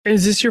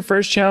 Is this your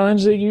first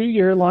challenge that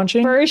you're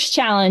launching? First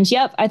challenge.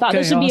 Yep. I thought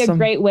this would be a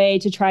great way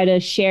to try to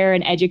share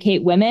and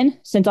educate women,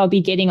 since I'll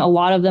be getting a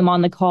lot of them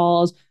on the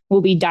calls.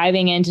 We'll be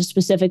diving into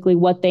specifically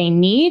what they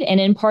need. And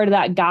in part of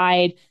that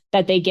guide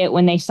that they get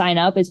when they sign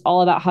up, it's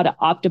all about how to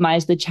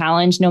optimize the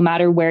challenge, no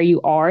matter where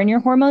you are in your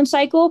hormone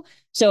cycle.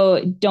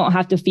 So don't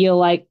have to feel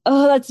like,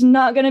 oh, that's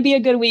not going to be a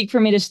good week for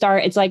me to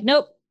start. It's like,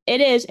 nope, it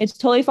is. It's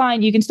totally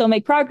fine. You can still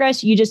make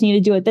progress. You just need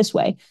to do it this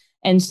way.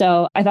 And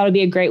so I thought it'd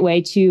be a great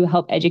way to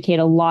help educate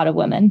a lot of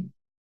women.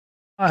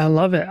 I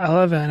love it. I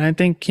love it. And I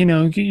think,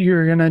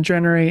 you're going to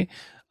generate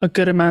a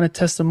good amount of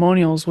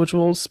testimonials, which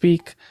will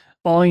speak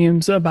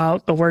volumes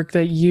about the work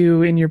that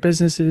you and your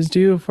businesses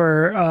do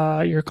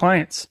for your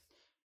clients.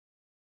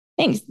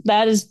 Thanks.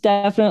 That is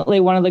definitely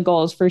one of the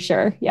goals for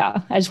sure.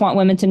 Yeah. I just want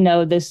women to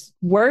know this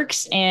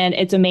works and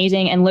it's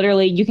amazing. And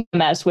literally you can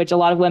mess, which a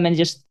lot of women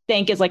just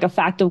think is like a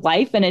fact of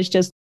life. And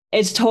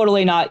it's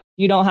totally not.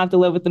 You don't have to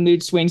live with the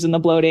mood swings and the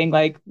bloating.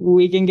 Like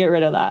we can get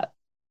rid of that.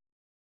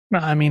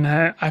 I mean,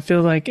 I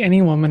feel like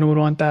any woman would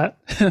want that.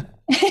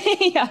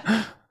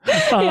 Yeah.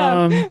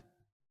 Yeah.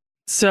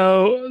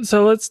 So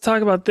let's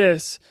talk about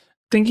this.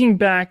 Thinking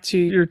back to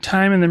your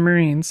time in the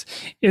Marines,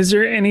 is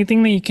there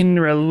anything that you can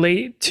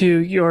relate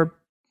to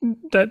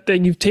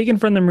that you've taken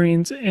from the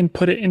Marines and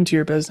put it into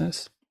your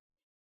business?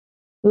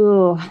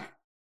 Ooh,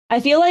 I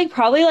feel like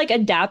probably like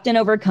adapt and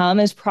overcome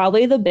is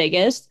probably the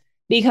biggest,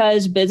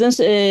 because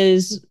business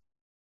is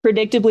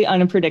predictably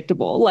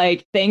unpredictable.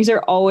 Like things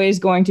are always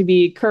going to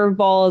be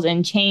curveballs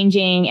and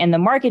changing, and the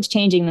market's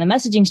changing, and the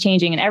messaging's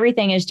changing, and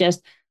everything is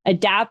just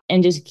adapt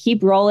and just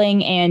keep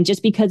rolling. And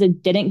just because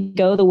it didn't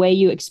go the way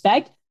you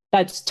expect,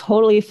 that's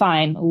totally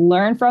fine.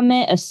 Learn from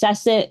it,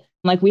 assess it.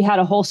 Like we had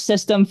a whole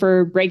system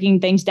for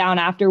breaking things down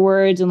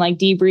afterwards and like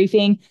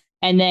debriefing.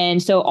 And then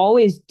so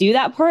always do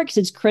that part, because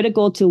it's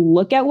critical to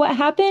look at what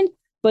happened,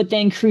 but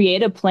then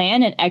create a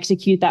plan and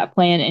execute that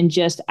plan and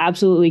just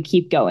absolutely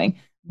keep going.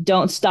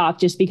 Don't stop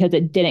just because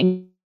it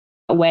didn't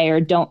go away,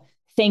 or don't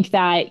think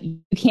that you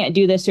can't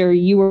do this or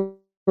you were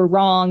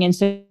wrong and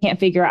so you can't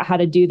figure out how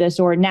to do this,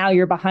 or now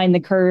you're behind the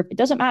curve. It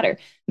doesn't matter.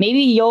 Maybe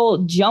you'll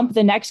jump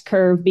the next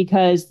curve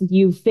because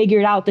you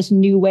figured out this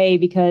new way,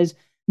 because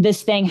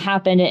this thing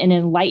happened and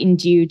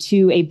enlightened you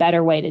to a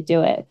better way to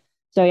do it.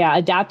 So yeah,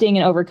 adapting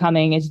and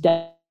overcoming is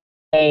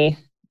definitely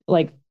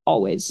like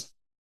always.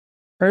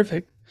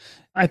 Perfect.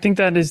 I think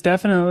that is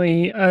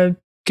definitely a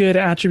good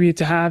attribute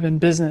to have in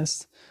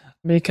business,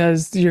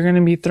 because you're going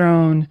to be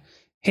thrown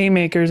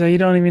haymakers that you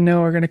don't even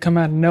know are going to come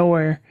out of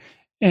nowhere,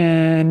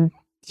 and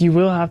you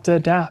will have to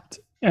adapt.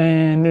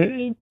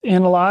 And a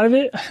lot of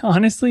it,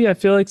 honestly, I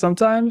feel like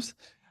sometimes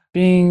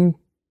being,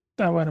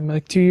 I'm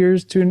like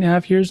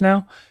 2.5 years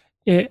now,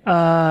 it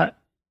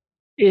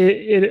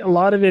a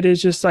lot of it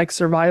is just like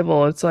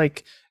survival. It's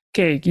like,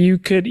 okay, you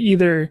could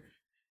either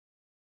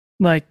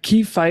like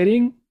keep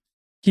fighting,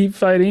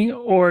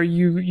 or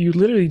you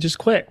literally just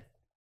quit.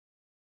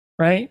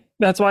 Right?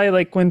 That's why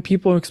like when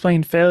people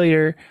explain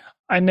failure,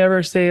 I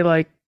never say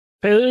like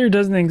failure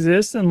doesn't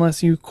exist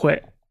unless you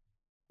quit.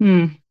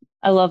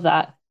 I love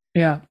that.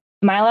 Yeah.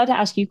 Am I allowed to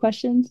ask you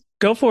questions?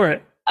 Go for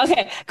it.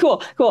 Okay,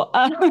 cool.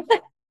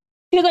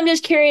 Because I'm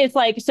just curious,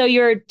 like, so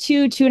you're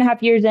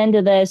 2.5 years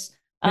into this.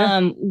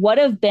 Yeah. What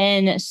have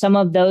been some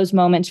of those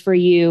moments for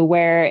you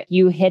where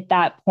you hit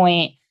that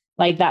point,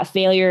 like that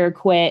failure or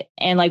quit,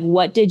 and like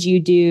what did you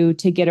do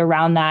to get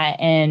around that,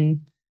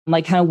 and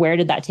like kind of where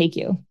did that take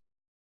you?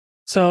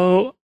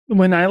 So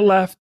when I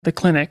left the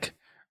clinic,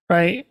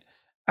 right,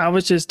 I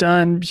was just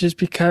done just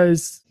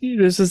because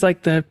this is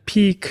like the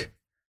peak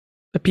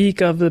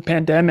of the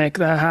pandemic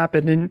that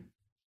happened. And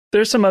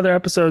there's some other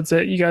episodes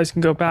that you guys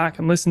can go back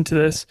and listen to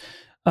this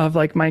of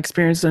like my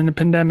experience in the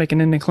pandemic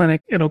and in the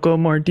clinic. It'll go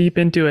more deep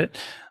into it.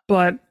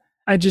 But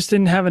I just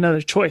didn't have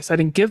another choice. I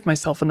didn't give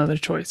myself another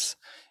choice,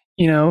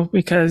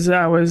 because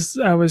I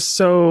was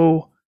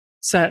so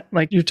set.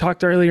 Like you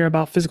talked earlier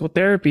about physical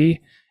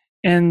therapy.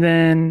 And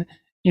then,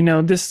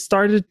 this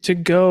started to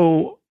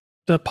go,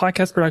 the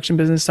podcast production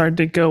business started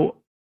to go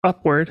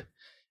upward.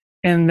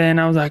 And then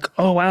I was like,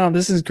 oh, wow,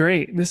 this is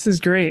great. This is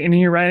great. And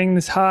you're riding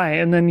this high,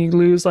 and then you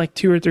lose like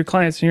 2 or 3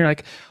 clients and you're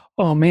like,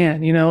 oh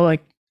man,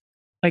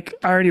 like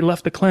I already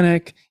left the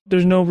clinic.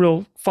 There's no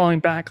real falling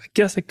back. I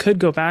guess I could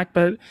go back,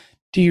 but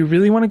do you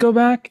really want to go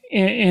back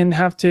and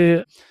have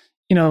to,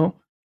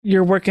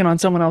 you're working on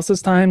someone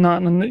else's time,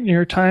 not on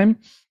your time.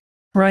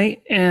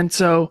 Right. And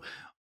so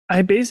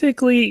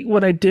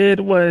what I did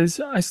was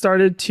I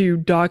started to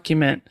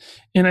document.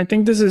 And I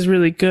think this is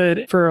really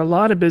good for a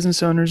lot of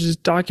business owners, is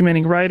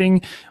documenting,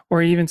 writing,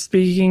 or even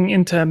speaking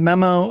into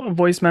a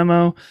voice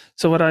memo.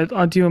 So what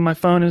I'll do on my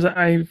phone is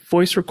I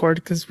voice record,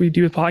 because we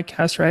do a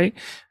podcast, right?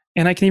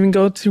 And I can even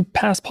go to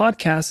past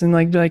podcasts and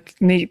be like,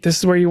 Nate, this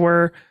is where you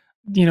were,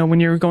 when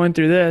you were going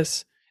through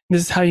this.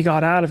 This is how you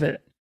got out of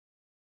it.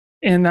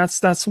 And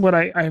that's what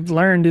I've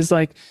learned is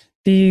like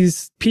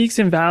these peaks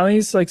and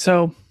valleys. Like,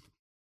 so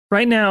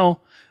right now,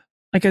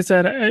 like I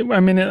said,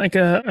 I'm in like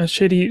a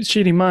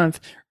shitty month,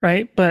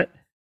 right? But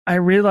I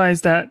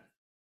realized that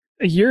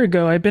a year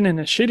ago, I've been in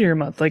a shittier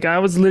month. Like I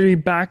was literally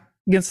back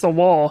against the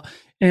wall,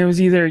 and it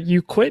was either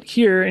you quit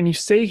here and you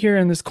stay here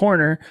in this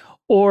corner,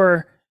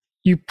 or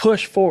you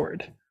push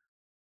forward.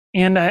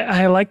 And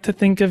I like to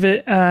think of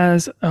it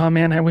as, oh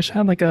man, I wish I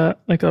had like a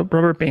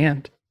rubber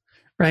band,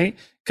 right?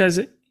 Because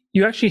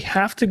you actually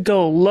have to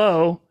go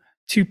low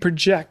to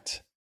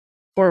project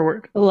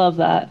forward. I love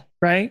that.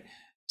 Right?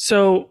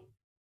 So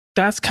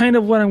that's kind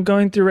of what I'm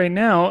going through right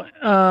now,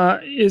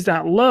 is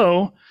that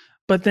low,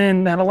 but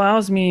then that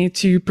allows me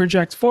to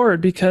project forward,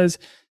 because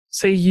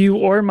say you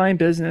or my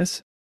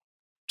business,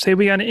 say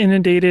we got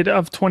inundated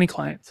of 20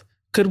 clients.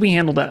 Could we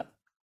handle that?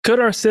 Could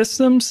our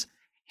systems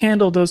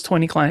handle those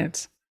 20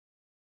 clients?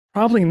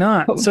 Probably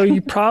not. So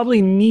you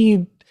probably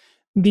need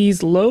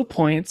these low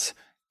points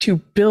to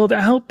build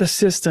out the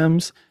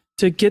systems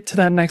to get to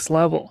that next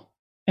level.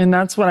 And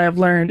that's what I've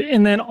learned.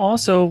 And then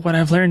also what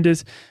I've learned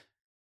is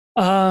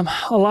a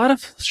lot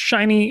of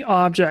shiny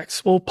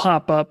objects will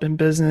pop up in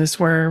business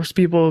where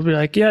people will be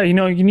like, yeah, you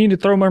need to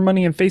throw more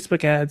money in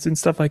Facebook ads and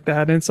stuff like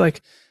that. And it's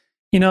like,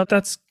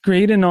 that's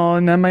great and all,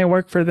 and that might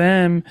work for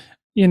them,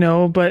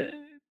 but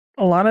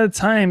a lot of the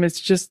time it's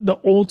just the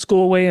old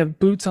school way of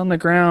boots on the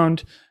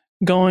ground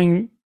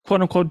going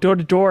quote unquote door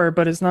to door,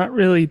 but it's not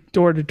really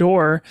door to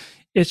door.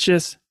 It's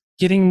just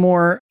getting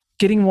more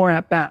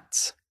at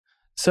bats.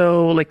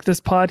 So like this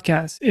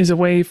podcast is a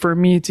way for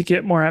me to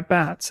get more at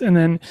bats, and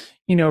then,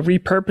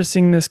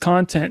 repurposing this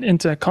content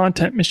into a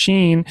content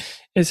machine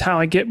is how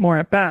I get more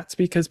at bats,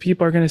 because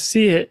people are going to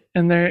see it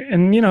and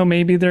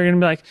maybe they're going to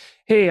be like,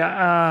 hey,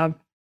 I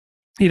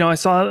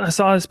saw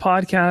this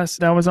podcast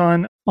that was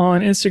on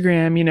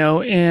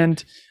Instagram,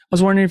 and I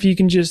was wondering if you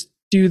can just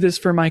do this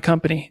for my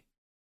company.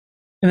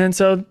 And then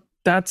so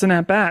that's an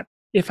at bat.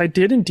 If I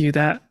didn't do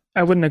that,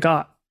 I wouldn't have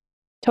got.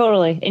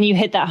 Totally. And you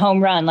hit that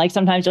home run. Like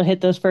sometimes you'll hit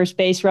those first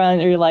base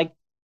run, or you're like,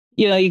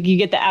 you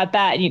get the at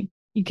bat and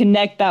you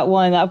connect that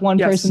one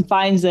yes. person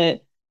finds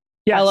it.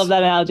 Yes. I love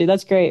that analogy.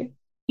 That's great.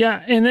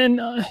 Yeah. And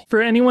then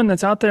for anyone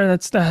that's out there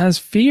that has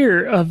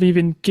fear of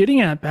even getting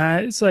at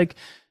bat, it's like,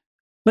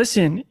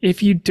 listen,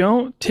 if you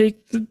don't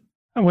take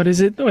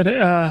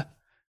I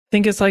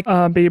think it's like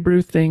a Babe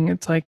Ruth thing.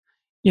 It's like,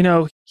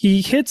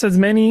 he hits as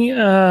many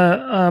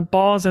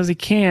balls as he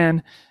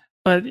can,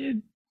 but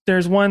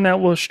there's one that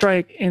will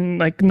strike and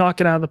like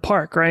knock it out of the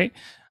park, right?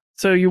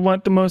 So you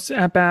want the most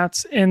at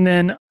bats. And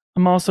then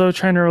I'm also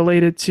trying to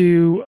relate it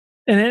to,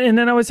 and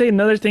then I would say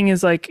another thing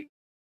is like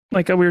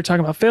we were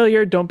talking about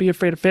failure. Don't be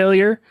afraid of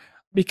failure,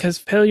 because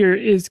failure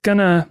is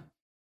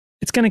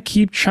it's gonna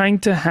keep trying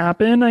to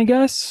happen, I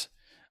guess,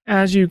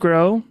 as you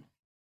grow.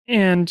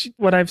 And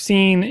what I've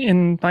seen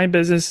in my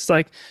business is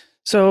like,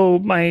 so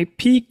my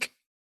peak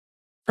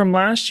from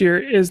last year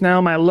is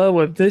now my low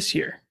of this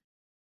year.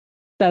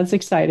 That's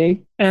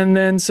exciting. And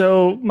then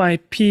so my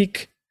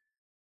peak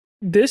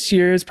this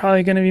year is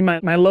probably going to be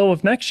my low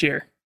of next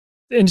year.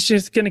 And it's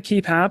just going to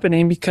keep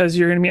happening because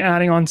you're going to be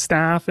adding on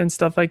staff and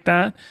stuff like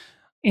that.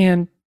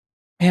 And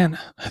man,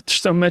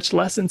 there's so much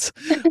lessons.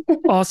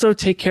 Also,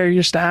 take care of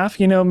your staff,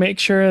 make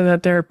sure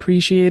that they're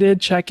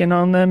appreciated, check in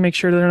on them, make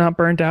sure they're not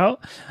burnt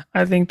out.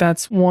 I think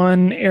that's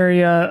one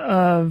area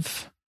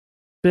of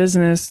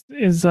business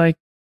is like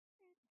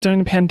during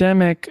the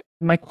pandemic,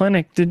 my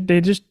clinic,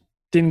 they just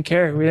didn't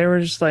care. They were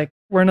just like,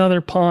 we're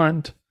another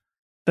pond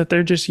that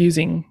they're just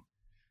using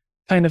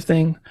kind of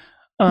thing.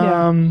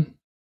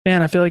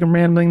 Man, I feel like I'm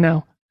rambling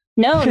now.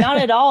 No, not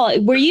at all.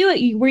 Were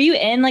you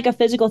in like a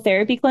physical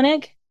therapy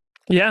clinic?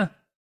 Yeah.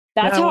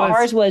 That's how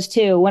ours was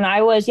too. When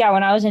I was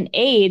an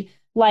aide,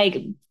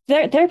 like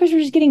therapists were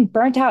just getting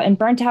burnt out and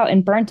burnt out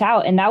and burnt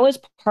out. And that was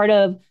part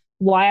of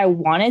why I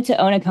wanted to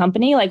own a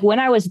company. Like when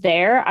I was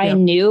there, I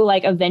knew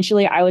like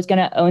eventually I was going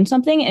to own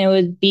something, and it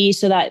would be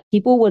so that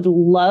people would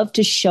love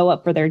to show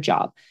up for their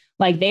job.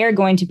 Like they are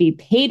going to be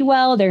paid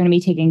well. They're going to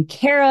be taken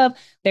care of.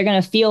 They're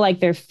going to feel like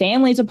their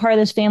family's a part of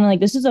this family. Like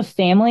this is a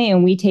family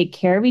and we take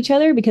care of each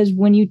other, because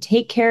when you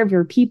take care of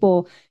your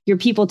people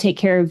take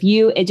care of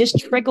you. It just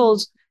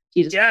trickles.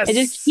 Jesus. Yes. It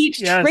just keeps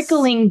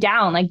trickling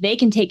down. Like they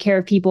can take care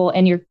of people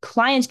and your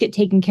clients get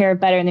taken care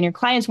of better. And then your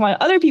clients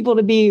want other people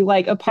to be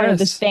like a part of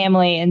this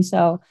family. And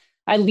so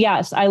I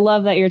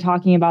love that you're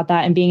talking about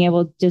that and being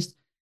able to just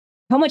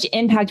how much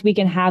impact we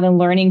can have in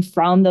learning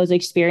from those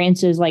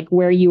experiences, like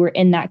where you were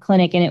in that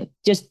clinic and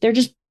they're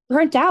just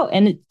burnt out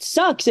and it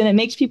sucks and it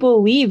makes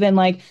people leave. And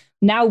like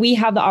now we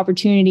have the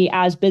opportunity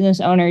as business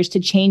owners to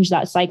change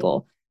that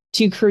cycle,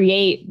 to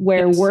create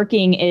where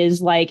working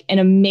is like an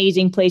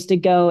amazing place to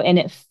go and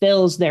it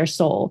fills their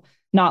soul,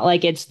 not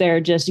like they're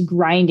just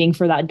grinding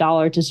for that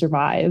dollar to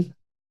survive.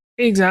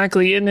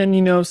 Exactly. And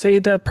then, say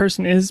that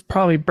person is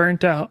probably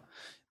burnt out.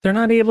 They're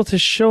not able to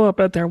show up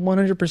at their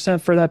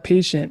 100% for that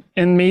patient.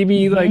 And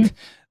maybe like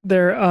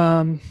they're,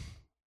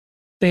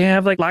 they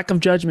have like lack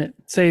of judgment,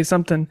 say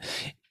something,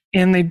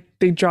 and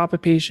they drop a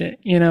patient,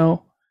 and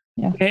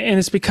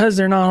it's because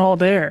they're not all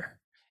there.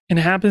 And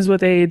it happens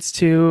with aides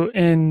too.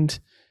 And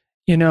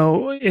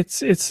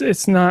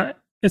it's not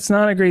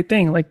a great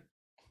thing. Like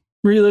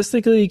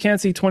realistically, you can't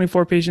see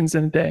 24 patients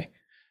in a day.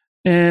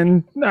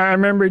 And I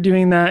remember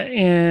doing that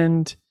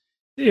and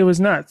it was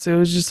nuts. It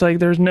was just like,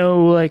 there's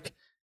no like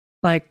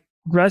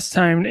rest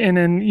time. And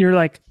then you're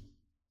like,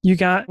 you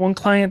got one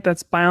client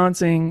that's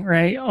balancing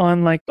right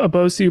on like a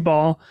Bosu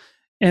ball.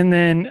 And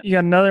then you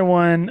got another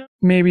one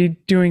maybe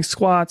doing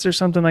squats or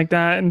something like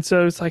that. And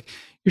so it's like,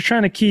 you're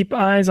trying to keep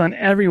eyes on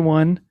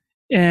everyone.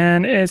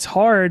 And it's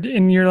hard,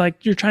 and you're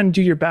trying to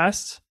do your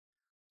best,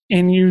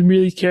 and you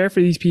really care for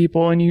these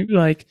people, and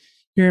you're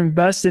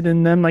invested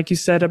in them, like you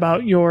said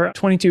about your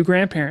 22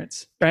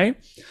 grandparents, right?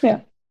 Yeah.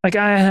 Like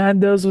I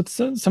had those with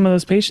some of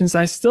those patients.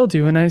 I still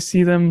do, and I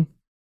see them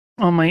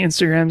on my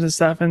Instagrams and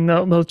stuff, and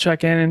they'll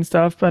check in and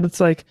stuff. But it's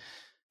like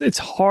it's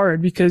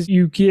hard because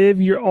you give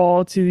your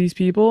all to these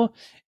people,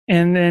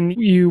 and then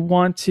you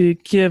want to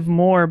give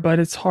more, but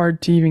it's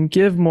hard to even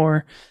give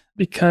more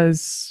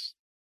because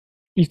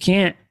you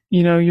can't.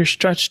 You're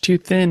stretched too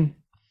thin,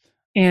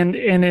 and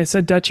it's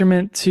a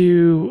detriment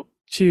to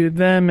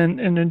them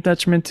and a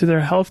detriment to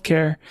their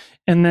healthcare.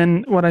 And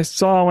then what I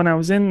saw when I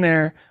was in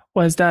there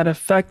was that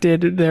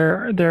affected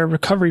their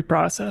recovery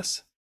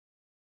process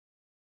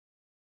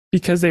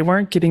because they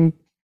weren't getting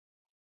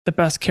the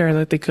best care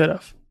that they could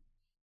have.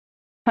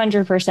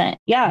 100%.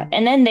 Yeah.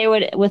 And then they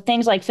would, with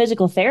things like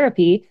physical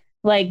therapy,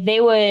 like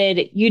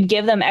you'd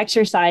give them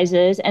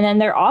exercises and then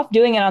they're off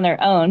doing it on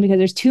their own because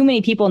there's too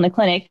many people in the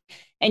clinic.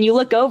 And you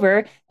look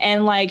over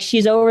and like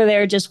she's over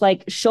there just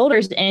like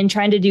shoulders in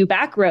trying to do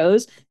back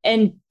rows,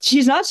 and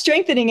she's not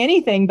strengthening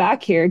anything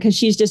back here because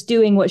she's just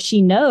doing what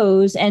she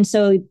knows. And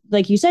so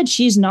like you said,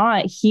 she's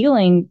not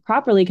healing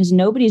properly because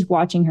nobody's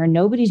watching her,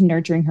 nobody's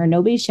nurturing her,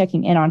 nobody's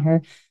checking in on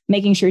her,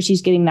 making sure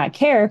she's getting that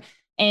care.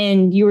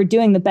 And you were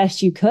doing the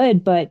best you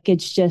could, but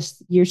it's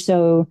just you're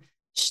so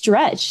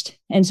stretched.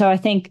 And so I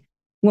think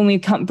when we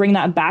bring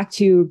that back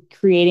to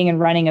creating and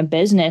running a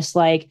business,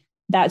 like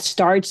that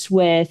starts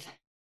with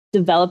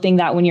developing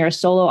that when you're a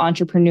solo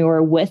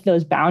entrepreneur with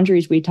those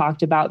boundaries we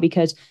talked about,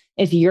 because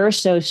if you're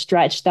so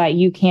stretched that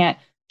you can't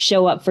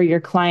show up for your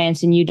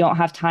clients and you don't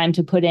have time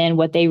to put in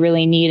what they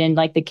really need and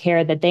like the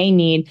care that they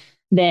need,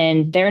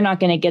 then they're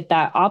not going to get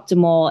that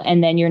optimal.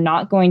 And then you're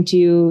not going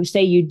to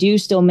say you do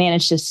still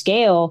manage to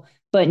scale,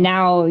 but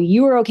now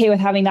you are okay with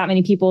having that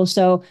many people.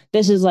 So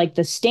this is like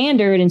the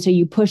standard. And so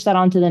you push that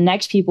onto the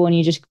next people and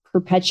you just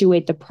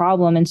perpetuate the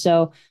problem. And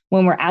so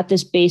when we're at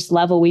this base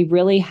level, we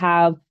really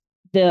have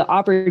the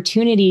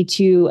opportunity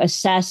to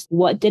assess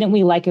what didn't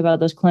we like about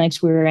those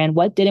clinics we were in,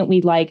 what didn't we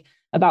like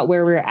about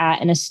where we're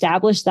at, and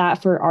establish that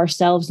for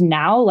ourselves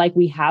now, like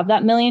we have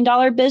that $1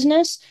 million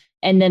business,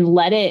 and then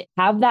let it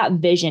have that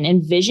vision,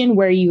 envision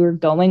where you are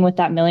going with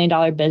that $1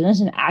 million business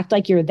and act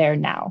like you're there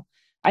now.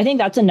 I think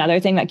that's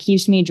another thing that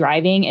keeps me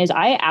driving is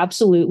I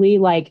absolutely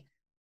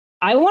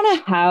I want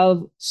to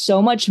have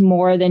so much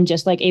more than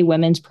just like a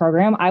women's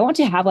program. I want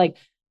to have like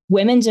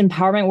women's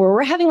empowerment where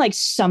we're having like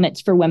summits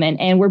for women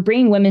and we're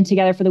bringing women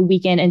together for the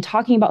weekend and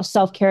talking about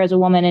self-care as a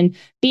woman and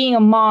being a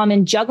mom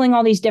and juggling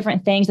all these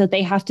different things that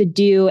they have to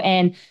do.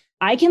 And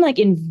I can like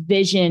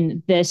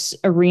envision this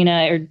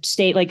arena or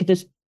state, like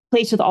this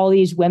place with all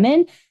these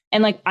women.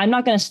 And like, I'm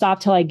not going to stop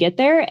till I get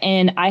there.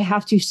 And I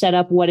have to set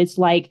up what it's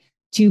like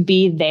to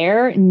be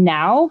there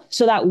now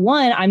so that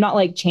one, I'm not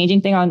like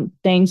changing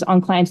things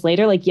on clients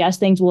later. Like, yes,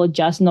 things will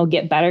adjust and they'll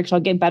get better because I'll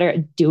get better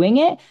at doing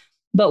it.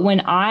 But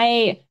when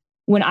I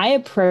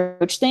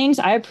approach things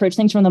from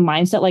the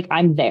mindset like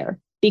I'm there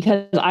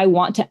because I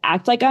want to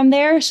act like I'm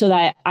there so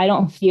that I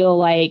don't feel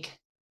like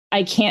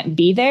I can't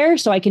be there.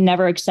 So I can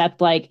never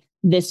accept like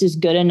this is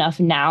good enough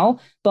now,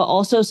 but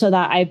also so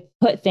that I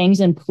put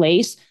things in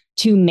place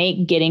to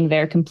make getting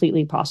there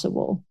completely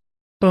possible.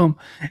 Boom.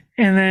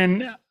 And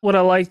then what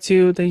I like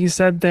too that you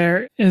said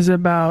there is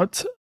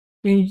about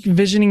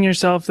envisioning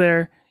yourself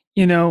there.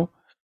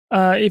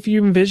 If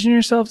you envision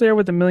yourself there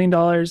with $1 million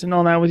and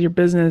all that with your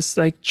business,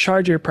 like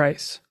charge your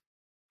price,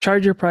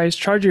 charge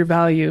your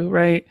value,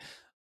 right?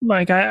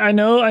 Like I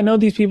know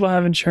these people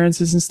have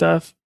insurances and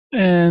stuff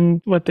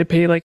and what they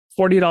pay like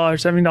 $40,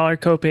 $70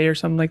 copay or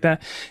something like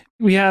that.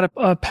 We had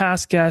a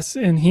past guest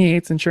and he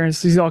hates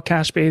insurance. He's all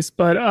cash based,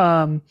 but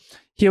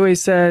he always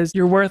says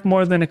you're worth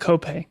more than a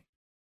copay.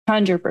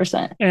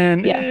 100%.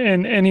 And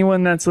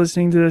anyone that's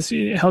listening to this,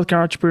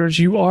 healthcare entrepreneurs,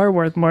 you are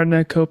worth more than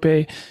a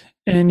copay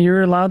and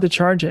you're allowed to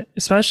charge it,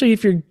 especially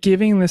if you're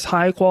giving this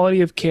high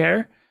quality of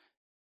care.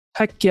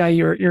 Heck yeah,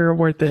 you're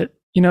worth it.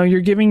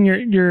 You're giving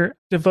your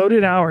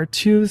devoted hour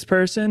to this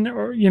person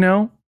or,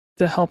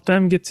 to help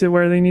them get to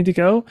where they need to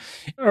go.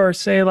 Or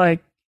say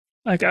like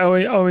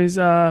I always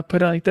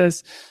put it like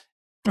this,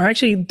 or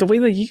actually the way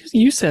that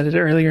you said it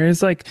earlier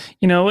is like,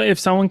 if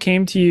someone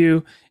came to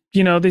you,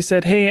 they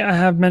said, hey, I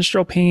have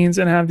menstrual pains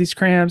and I have these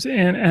cramps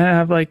and I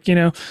have like,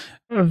 a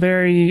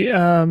very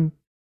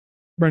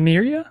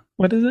rhinorrhea.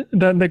 What is it?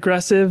 The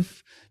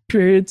aggressive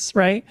periods,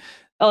 right?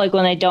 Oh, like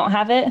when they don't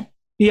have it?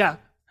 Yeah.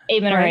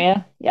 Amenorrhea.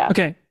 Right? Yeah.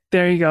 Okay.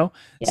 There you go.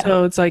 Yeah.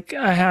 So it's like,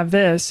 I have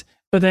this,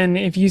 but then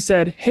if you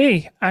said,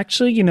 hey,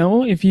 actually,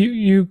 if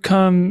you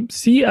come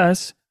see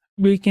us,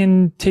 we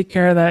can take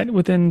care of that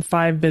within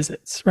 5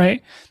 visits,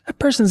 right? That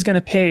person's going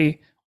to pay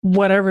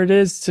whatever it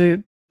is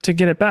to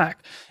get it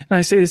back. And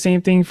I say the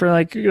same thing for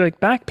like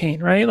back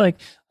pain, right? Like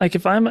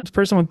if I'm a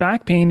person with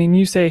back pain and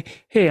you say,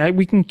 hey,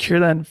 we can cure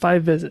that in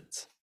 5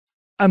 visits.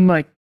 I'm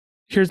like,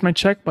 here's my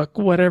checkbook,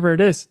 whatever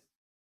it is.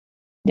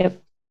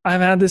 Yep.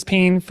 I've had this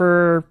pain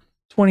for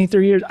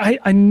 23 years.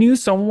 I knew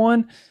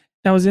someone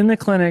that was in the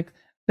clinic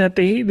that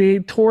they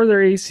tore their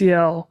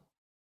ACL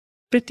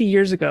 50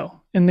 years ago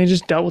and they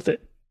just dealt with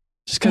it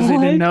just because they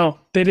didn't know.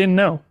 They didn't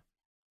know.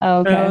 Oh,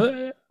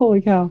 okay.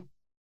 Holy cow.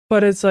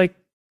 But it's like,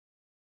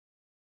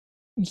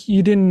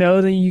 you didn't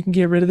know that you can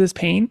get rid of this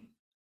pain?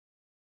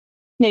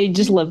 Yeah, you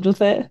just lived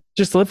with it.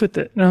 Just live with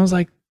it. And I was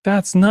like,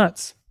 that's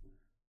nuts.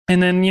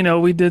 And then,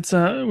 we did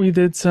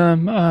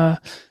some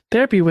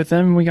therapy with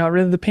them. We got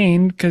rid of the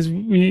pain because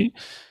they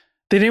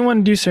didn't want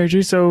to do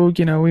surgery. So,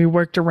 we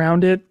worked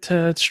around it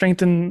to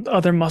strengthen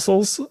other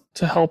muscles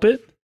to help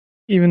it,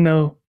 even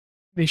though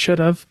they should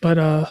have. But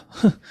I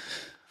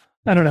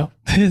don't know.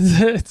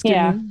 It's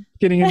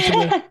getting into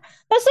the...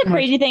 That's the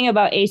crazy thing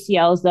about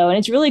ACLs though. And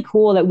it's really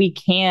cool that we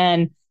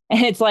can,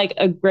 and it's like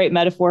a great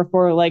metaphor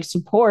for like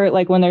support.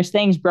 Like when there's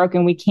things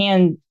broken, we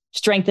can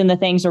strengthen the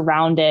things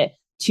around it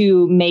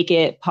to make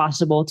it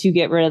possible to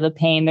get rid of the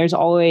pain. There's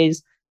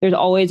always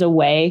a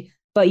way.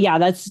 But yeah,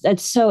 that's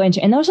so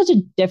interesting. And that was such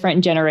a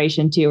different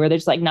generation too, where they're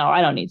just like, no, I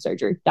don't need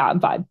surgery. Nah,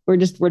 I'm fine. We're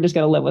just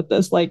gonna live with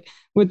this. Like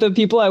with the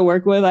people I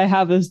work with, I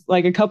have this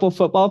like a couple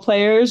football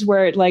players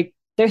where like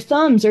their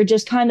thumbs are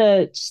just kind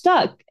of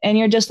stuck. And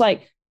you're just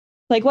like,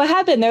 what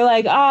happened? They're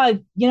like,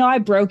 I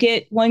broke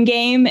it one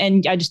game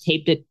and I just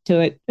taped it to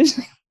it.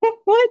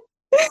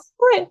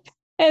 What?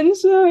 And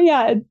so,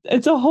 yeah,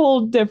 it's a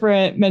whole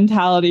different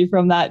mentality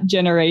from that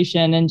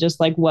generation and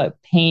just like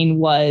what pain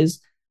was.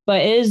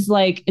 But it is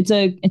like, it's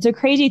a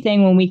crazy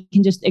thing when we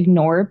can just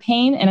ignore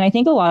pain. And I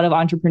think a lot of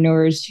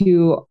entrepreneurs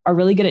who are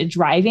really good at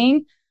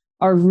driving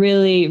are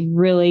really,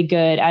 really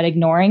good at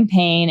ignoring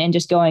pain and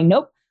just going,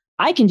 nope,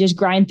 I can just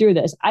grind through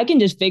this. I can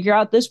just figure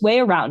out this way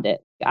around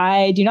it.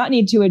 I do not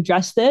need to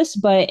address this,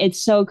 but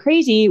it's so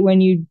crazy when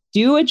you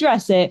do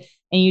address it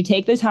and you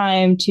take the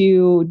time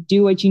to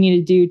do what you need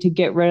to do to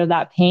get rid of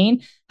that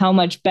pain, how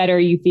much better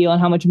you feel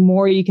and how much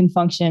more you can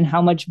function,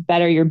 how much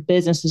better your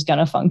business is going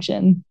to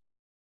function.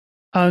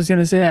 I was going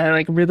to say,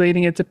 like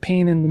relating it to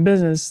pain in the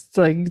business, it's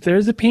like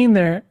there's a pain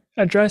there,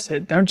 address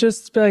it. Don't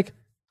just be like,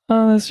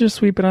 oh, let's just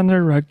sweep it under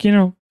the rug.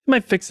 It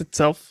might fix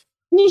itself.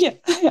 Yeah,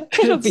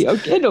 it'll be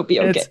okay. It'll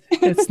be okay.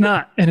 It's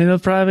not. And it'll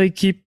probably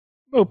keep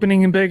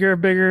opening a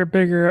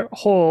bigger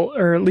hole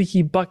or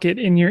leaky bucket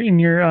in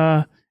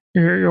your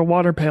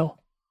water pail.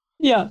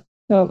 Yeah.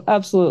 Oh,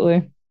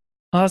 absolutely.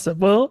 Awesome.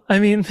 Well, I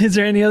mean, is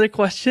there any other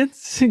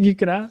questions you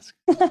could ask?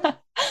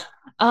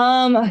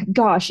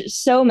 Gosh,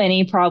 so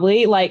many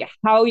probably. Like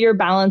how you're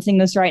balancing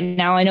this right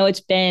now. I know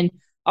it's been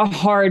a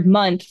hard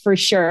month for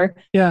sure.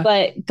 Yeah.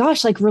 But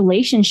gosh, like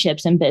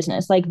relationships and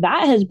business, like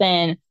that has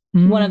been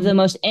one of the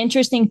most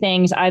interesting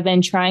things I've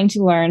been trying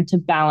to learn to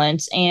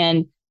balance.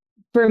 And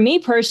for me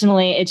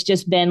personally, it's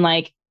just been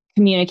like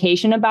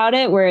communication about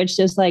it, where it's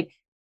just like,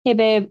 hey,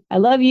 babe, I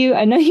love you.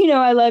 I know you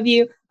know I love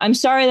you. I'm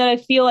sorry that I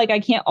feel like I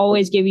can't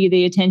always give you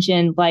the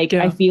attention like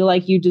I feel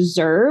like you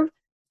deserve.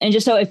 And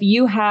just so if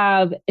you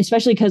have,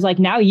 especially because like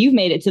now you've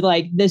made it to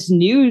like this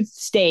new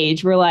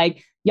stage where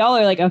like y'all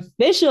are like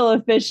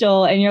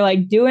official, and you're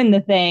like doing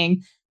the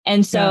thing.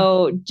 And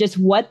so just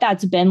what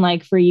that's been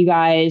like for you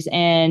guys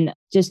and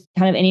just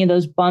kind of any of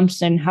those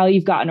bumps and how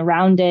you've gotten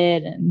around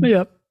it. And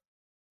Yep.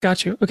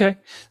 Got you. Okay.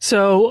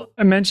 So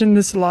I mentioned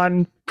this a lot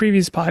in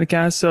previous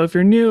podcasts. So if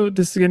you're new,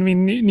 this is going to be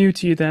new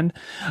to you then,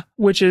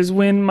 which is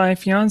when my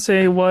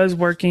fiance was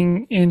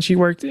working and she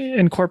worked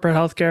in corporate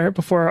healthcare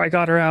before I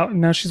got her out, and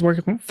now she's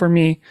working for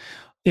me.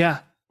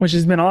 Yeah. Which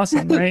has been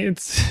awesome, right?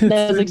 It's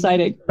that's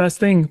exciting. Best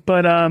thing.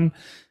 But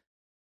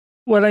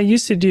what I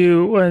used to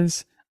do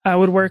was I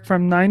would work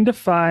from 9 to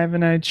 5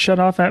 and I'd shut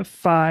off at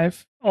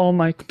 5, all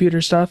my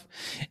computer stuff.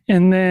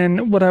 And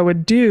then what I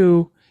would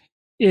do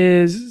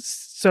is,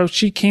 so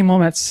she came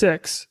home at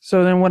 6.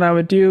 So then what I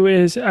would do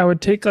is I would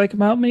take like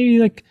about maybe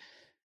like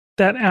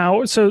that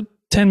hour, so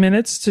 10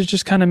 minutes to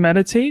just kind of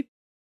meditate,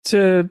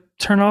 to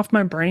turn off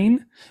my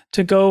brain,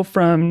 to go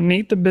from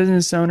Nate, the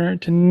business owner,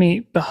 to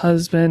Nate, the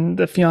husband,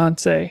 the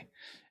fiance.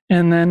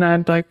 And then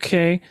I'd be like,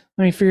 okay,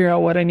 let me figure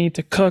out what I need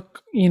to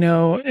cook,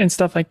 and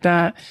stuff like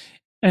that.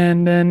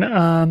 And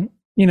then,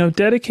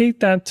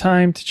 dedicate that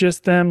time to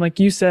just them. Like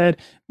you said,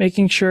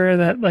 making sure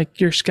that like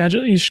you're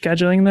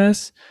scheduling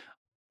this.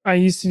 I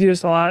used to do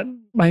this a lot.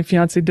 My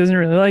fiance doesn't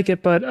really like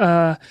it, but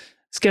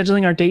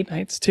scheduling our date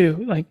nights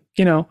too. Like,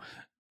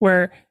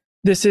 where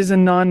this is a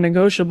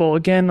non-negotiable.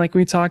 Again, like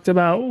we talked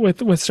about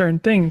with certain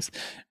things,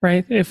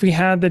 right? If we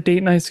had the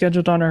date night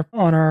scheduled on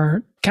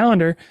our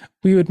calendar,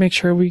 we would make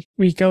sure we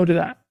go to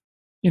that,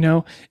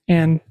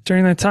 and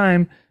during that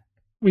time,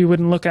 we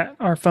wouldn't look at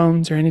our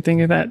phones or anything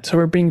like that. So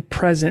we're being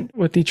present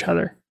with each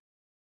other.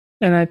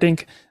 And I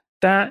think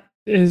that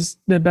is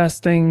the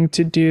best thing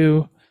to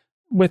do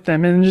with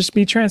them, and just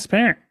be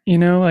transparent,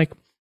 like,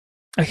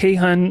 hey,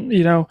 hun,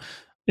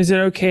 is it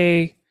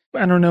okay?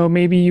 I don't know,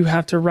 maybe you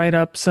have to write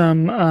up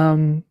some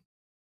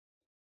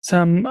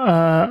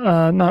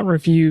not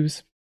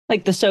reviews,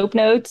 like the soap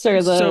notes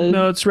or the soap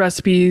notes,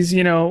 recipes,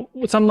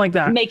 something like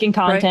that. Making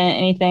content, right?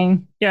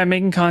 Anything. Yeah,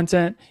 making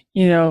content,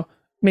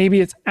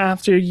 maybe it's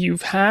after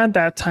you've had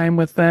that time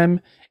with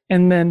them,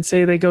 and then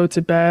say they go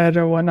to bed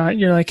or whatnot.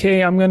 You're like,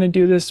 hey, I'm going to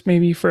do this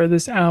maybe for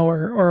this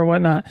hour or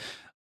whatnot.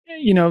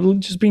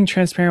 Just being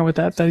transparent with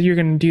that you're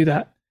going to do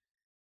that,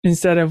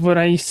 instead of what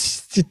I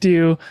used to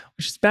do,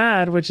 which is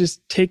bad, which is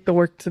take the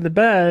work to the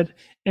bed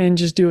and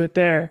just do it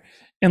there,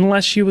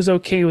 unless she was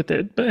okay with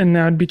it. And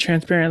I would be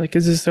transparent, like,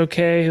 is this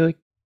okay? Like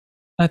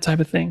that type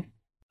of thing.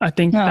 I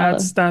think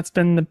that's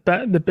been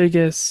the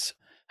biggest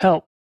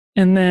help.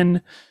 And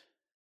then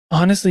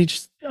honestly,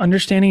 just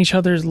understanding each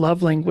other's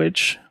love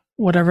language,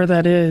 whatever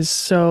that is.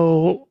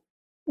 So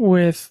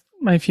with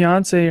my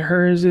fiance,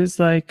 hers is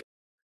like,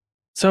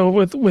 so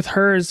with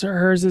hers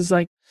is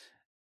like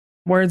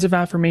words of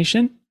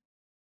affirmation,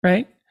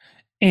 right?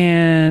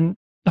 And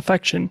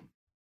affection,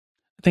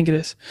 I think it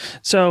is.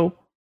 So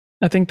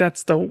I think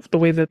that's the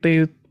way that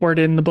they word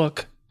it in the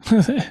book.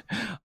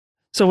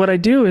 So what I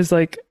do is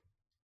like,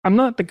 I'm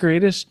not the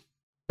greatest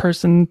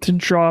person to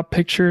draw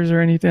pictures or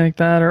anything like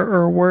that,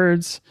 or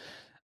words,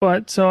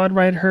 but so I'd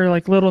write her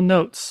like little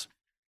notes,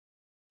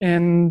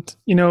 and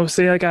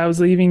say like I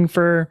was leaving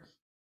for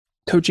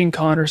Coaching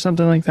Con or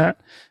something like that,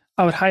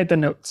 I would hide the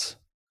notes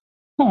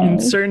in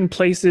certain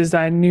places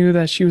that I knew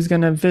that she was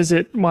going to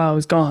visit while I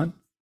was gone.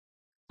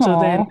 So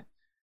then,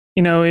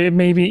 it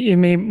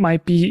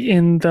might be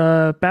in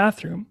the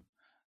bathroom,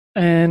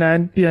 and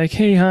I'd be like,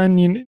 hey,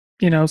 hon,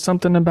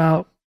 something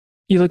about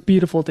you look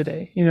beautiful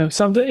today.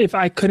 Something, if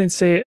I couldn't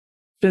say it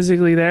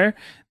physically there,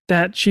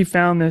 that she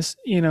found this,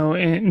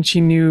 and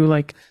she knew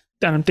like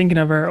that I'm thinking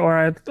of her,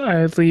 or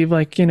I'd leave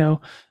like, a note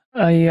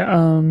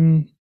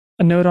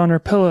on her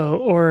pillow,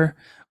 or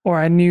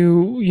I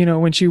knew,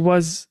 when she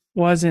was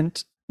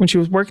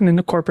working in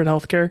the corporate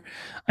healthcare,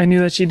 I knew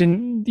that she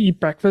didn't eat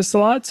breakfast a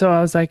lot. So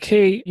I was like,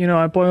 hey,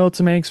 I boiled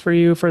some eggs for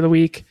you for the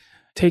week.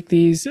 Take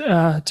these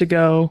to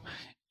go,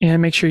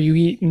 and make sure you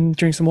eat and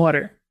drink some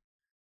water.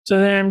 So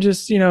then I'm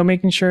just,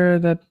 making sure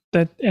that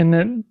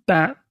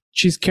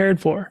she's cared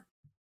for.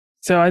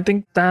 So I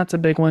think that's a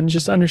big one,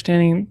 just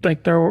understanding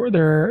like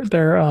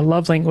their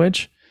love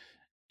language.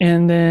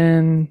 And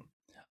then,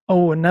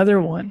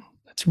 another one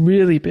that's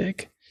really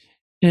big,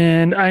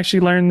 and I actually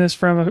learned this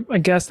from a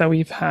guest that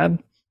we've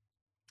had,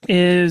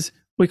 is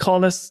we call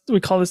this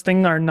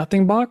thing our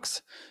nothing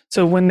box.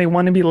 So when they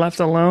want to be left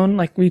alone,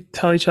 like we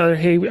tell each other,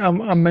 hey,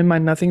 I'm in my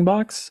nothing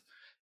box,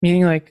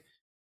 meaning like,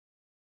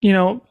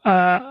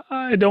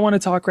 I don't want to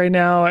talk right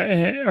now,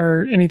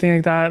 or anything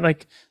like that.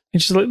 Like,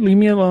 just leave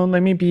me alone,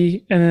 let me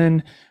be. And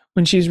then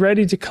when she's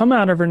ready to come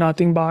out of her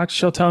nothing box,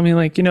 she'll tell me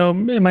like,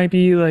 it might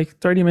be like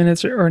 30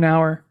 minutes or an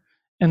hour.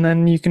 And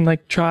then you can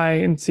like try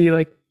and see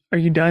like, are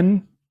you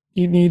done?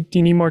 Do you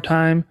need more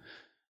time?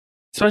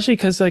 Especially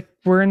because like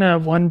we're in a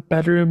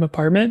 1-bedroom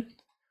apartment.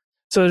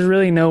 So there's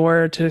really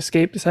nowhere to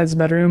escape besides the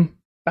bedroom,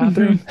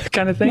 bathroom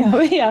kind of thing.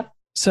 Yeah.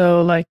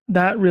 So like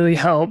that really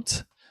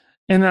helped.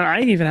 And then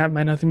I even have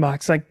my nothing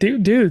box. Like,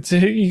 dudes,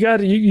 you got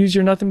to use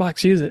your nothing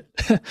box. Use it.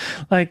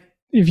 Like,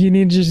 if you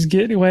need to just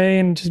get away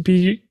and just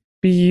be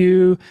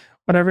you,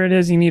 whatever it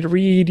is you need to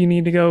read, you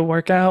need to go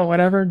work out,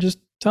 whatever, just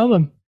tell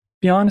them.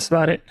 Be honest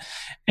about it.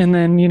 And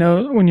then,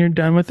 when you're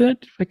done with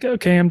it, like,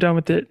 okay, I'm done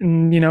with it.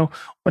 And,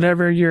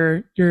 whatever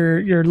your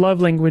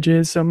love language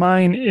is. So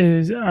mine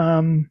is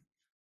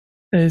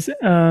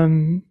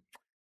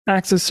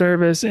acts of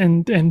service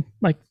and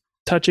like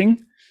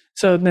touching.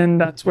 So then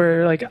that's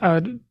where like I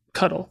would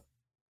cuddle.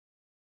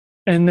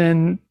 And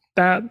then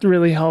that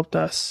really helped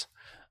us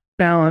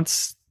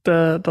balance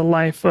the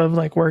life of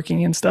like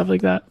working and stuff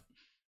like that.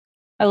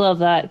 I love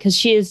that because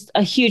she is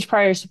a huge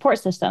part of your support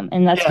system,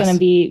 and that's going to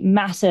be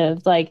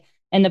massive. Like,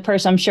 and the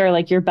person, I'm sure,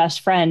 like your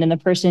best friend and the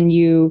person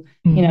you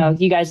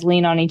guys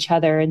lean on each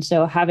other. And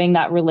so having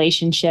that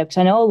relationship, because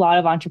I know a lot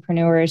of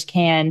entrepreneurs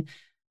can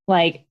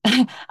like,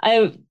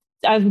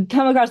 I've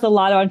come across a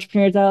lot of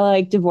entrepreneurs that are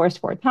like divorced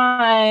 4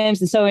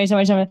 times and so many.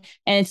 And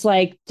it's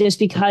like, just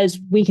because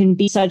we can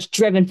be such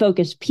driven,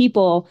 focused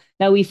people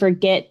that we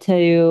forget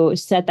to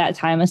set that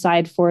time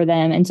aside for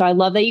them. And so I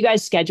love that you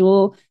guys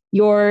schedule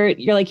your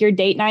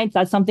date nights.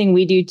 That's something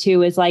we do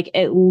too, is like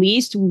at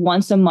least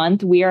once a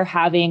month, we are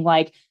having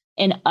like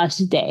an us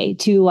day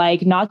to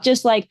like, not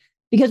just like,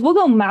 because we'll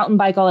go mountain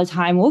bike all the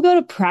time. We'll go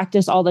to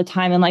practice all the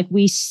time. And like,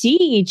 we see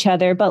each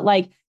other, but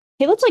like,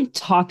 hey, let's like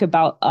talk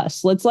about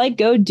us. Let's like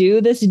go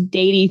do this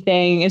datey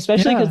thing,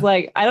 especially because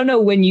like, I don't know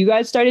when you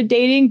guys started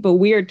dating, but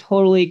we are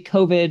totally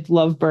COVID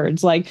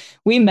lovebirds. Like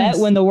we met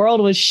when the world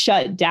was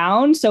shut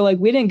down. So like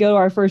we didn't go to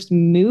our first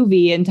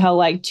movie until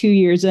like 2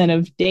 years in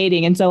of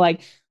dating. And so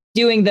like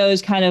doing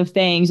those kind of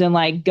things and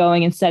like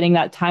going and setting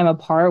that time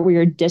apart where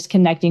you're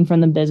disconnecting from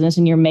the business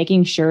and you're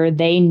making sure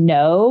they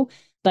know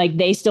like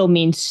they still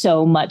mean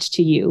so much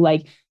to you.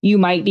 Like you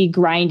might be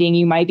grinding,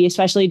 you might be,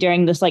 especially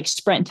during this like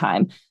sprint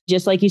time,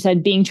 just like you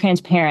said, being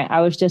transparent.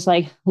 I was just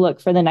like, look,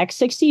 for the next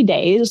 60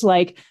 days,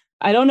 like,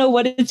 I don't know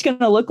what it's going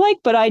to look like,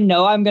 but I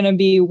know I'm going to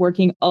be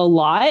working a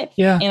lot.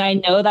 Yeah. And I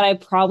know that I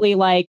probably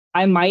like,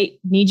 I might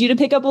need you to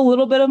pick up a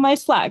little bit of my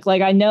slack.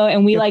 Like I know,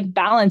 and we like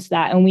balance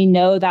that. And we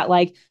know that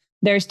like,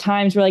 there's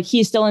times where like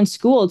he's still in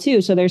school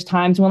too. So there's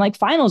times when like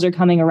finals are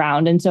coming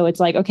around. And so it's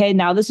like, okay,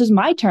 now this is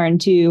my turn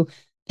to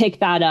pick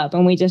that up.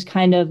 And we just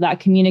kind of that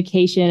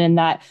communication and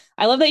that,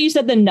 I love that you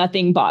said the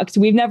nothing box.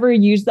 We've never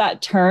used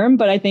that term,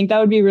 but I think that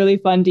would be really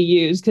fun to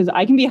use because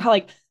I can be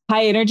like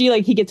high energy.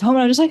 Like he gets home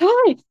and I'm just like,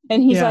 hi.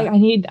 And he's like,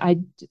 I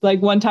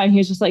like one time he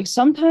was just like,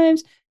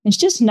 sometimes it's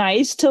just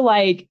nice to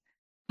like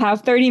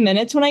have 30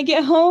 minutes when I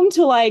get home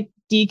to like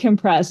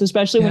decompress,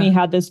 especially when he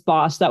had this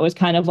boss that was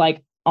kind of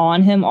like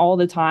on him all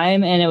the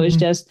time. And it was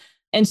just,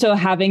 and so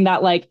having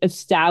that like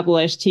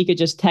established, he could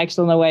just text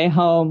on the way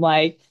home,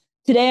 like,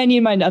 today I need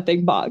my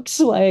nothing box.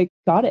 Like,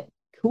 got it.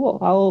 Cool.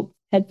 I'll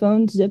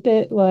headphones, zip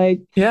it.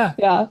 Like, yeah.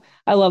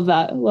 I love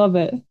that. Love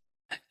it.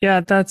 Yeah,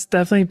 that's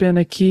definitely been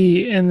a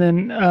key. And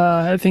then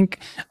I think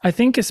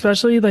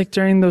especially like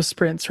during those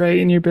sprints, right,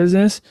 in your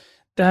business,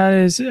 that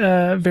is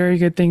a very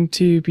good thing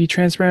to be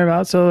transparent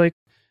about. So like,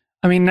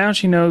 I mean, now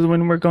she knows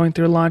when we're going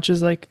through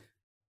launches, like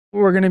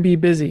we're going to be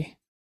busy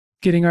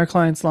getting our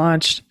clients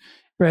launched,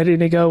 ready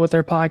to go with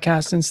their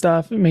podcast and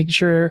stuff, and making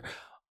sure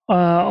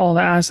all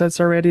the assets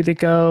are ready to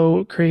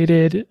go,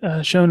 created,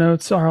 show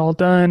notes are all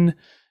done,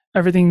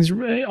 everything's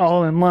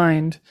all in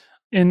line,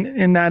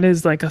 and that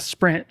is like a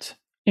sprint.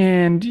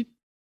 And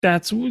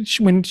that's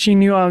when she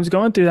knew I was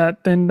going through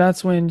that. Then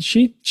that's when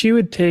she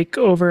would take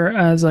over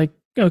as like,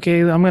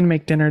 okay, I'm gonna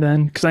make dinner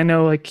then, because I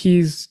know like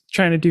he's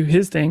trying to do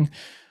his thing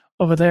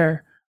over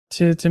there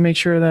to make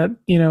sure that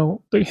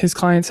his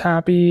client's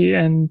happy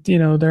and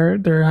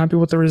they're happy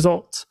with the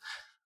results.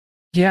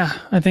 Yeah,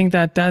 I think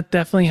that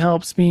definitely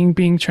helps,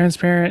 being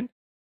transparent,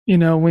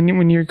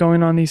 when you're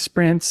going on these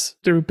sprints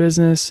through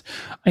business.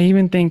 I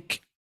even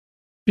think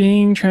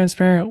being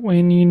transparent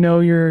when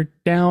you're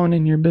down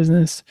in your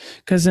business,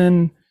 because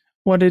then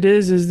what it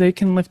is they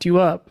can lift you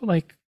up.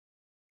 Like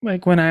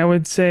when I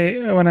was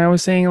saying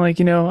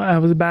like, I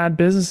was a bad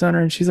business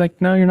owner, and she's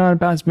like, no, you're not a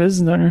bad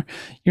business owner.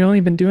 You've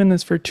only been doing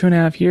this for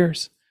 2.5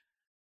 years.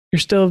 You're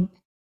still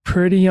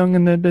pretty young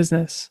in the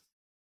business.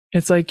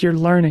 It's like you're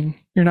learning.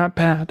 You're not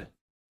bad.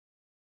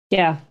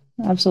 Yeah,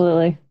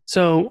 absolutely.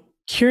 So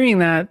hearing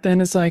that,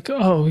 then it's like,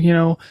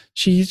 oh,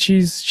 she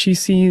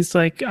sees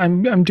like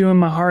I'm doing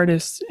my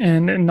hardest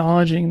and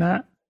acknowledging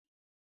that.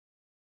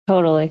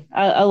 Totally.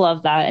 I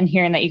love that. And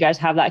hearing that you guys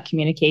have that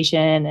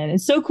communication, and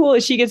it's so cool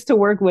that she gets to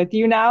work with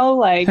you now.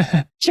 Like,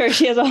 sure,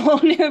 she has a whole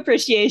new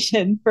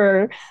appreciation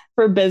for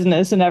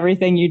business and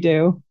everything you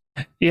do.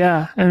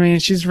 Yeah. I mean,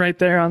 she's right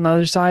there on the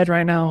other side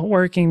right now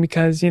working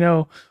because,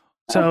 so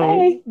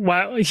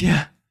wow.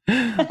 Yeah.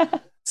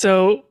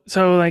 So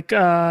like,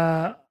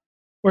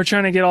 we're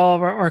trying to get all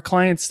of our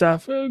client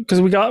stuff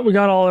because we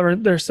got all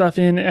of their stuff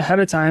in ahead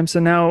of time. So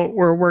now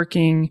we're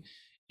working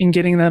in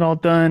getting that all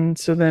done.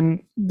 So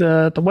then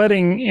the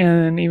wedding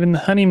and even the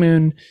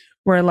honeymoon,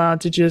 we're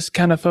allowed to just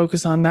kind of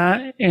focus on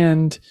that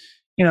and,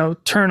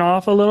 turn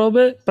off a little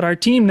bit. But our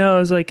team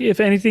knows, like, if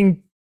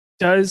anything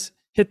does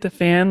hit the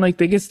fan, like,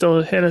 they can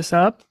still hit us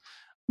up.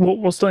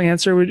 We'll still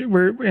answer.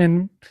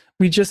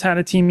 We just had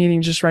a team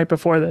meeting just right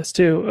before this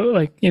too.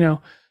 Like,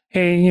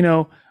 hey,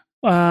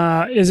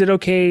 is it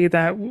okay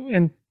that,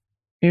 and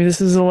maybe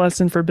this is a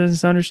lesson for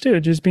business owners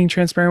too, just being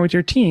transparent with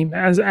your team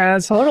as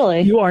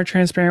Totally. you are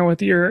transparent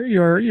with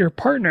your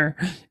partner,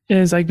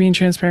 is like being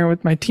transparent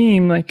with my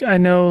team. Like, I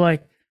know,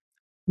 like,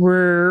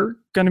 we're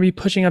going to be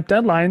pushing up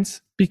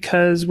deadlines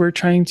because we're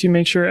trying to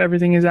make sure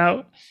everything is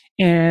out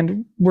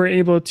and we're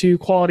able to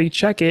quality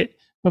check it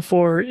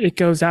before it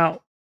goes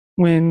out.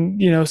 When,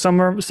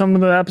 some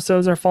of the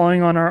episodes are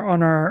falling on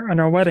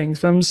our weddings,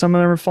 some of them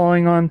are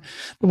falling on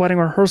the wedding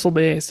rehearsal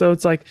day. So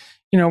it's like,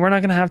 we're not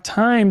going to have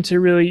time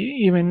to really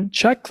even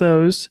check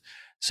those.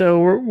 So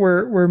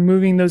we're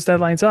moving those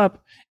deadlines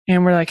up,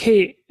 and we're like,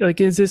 hey,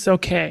 like, is this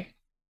okay?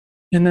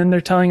 And then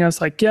they're telling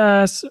us like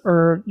yes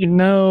or and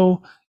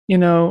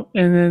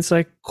then it's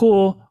like,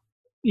 cool,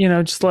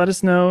 just let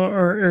us know,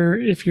 or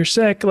if you're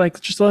sick,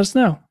 like, just let us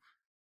know.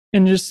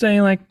 And just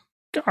saying like,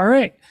 all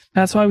right,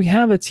 that's why we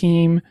have a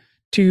team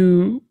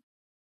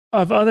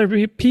of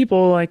other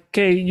people, like,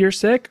 okay, you're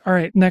sick, all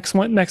right, next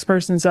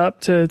person's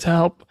up to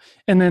help.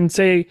 And then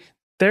say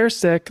they're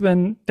sick,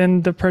 then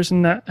the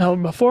person that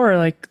helped before,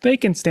 like, they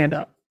can stand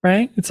up,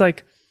 right? It's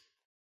like,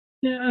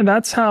 yeah,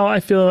 that's how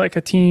I feel like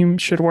a team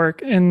should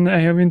work. And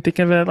I even think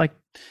of it like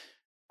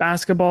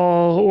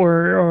basketball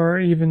or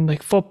even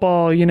like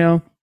football.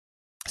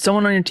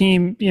 Someone on your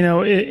team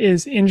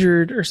is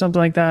injured or something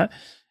like that,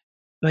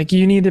 like,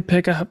 you need to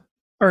pick up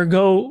or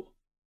go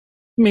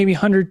maybe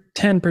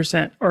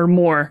 110% or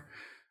more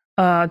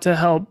to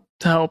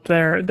help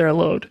their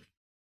load.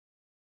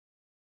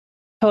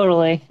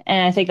 Totally.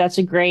 And I think that's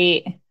a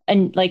great,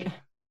 and like,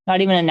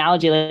 not even an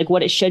analogy, like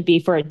what it should be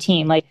for a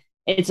team. Like,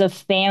 it's a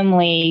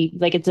family,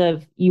 like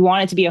you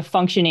want it to be a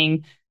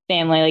functioning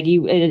family, like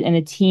you in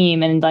a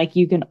team, and like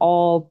you can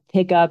all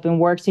pick up and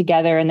work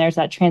together, and there's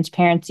that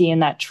transparency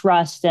and that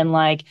trust, and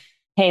like,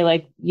 hey,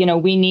 like,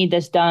 we need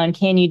this done.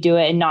 Can you do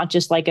it? And not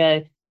just like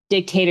a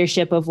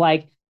dictatorship of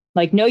like,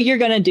 no, you're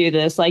going to do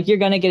this. Like, you're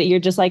going to get it. You're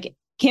just like,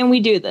 can we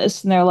do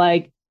this? And they're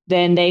like,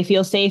 then they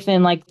feel safe,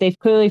 and like they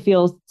clearly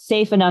feel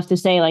safe enough to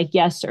say like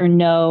yes or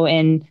no.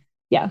 And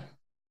yeah.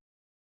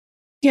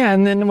 Yeah.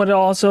 And then what it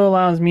also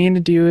allows me to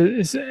do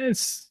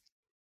is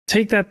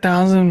take that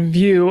 1,000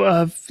 view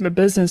of the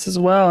business as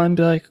well and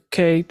be like,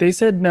 okay, they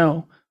said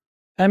no.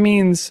 That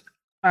means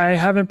I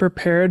haven't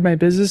prepared my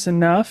business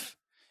enough.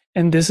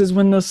 And this is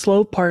when the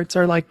slow parts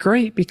are like,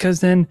 great, because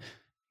then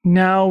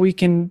now we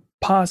can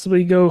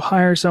possibly go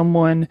hire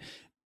someone,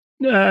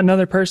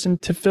 another person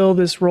to fill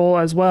this role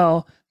as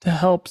well, to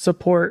help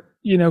support,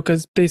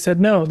 because they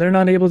said no, they're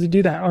not able to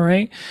do that. All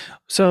right.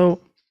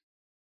 So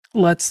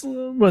let's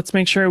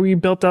make sure we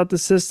built out the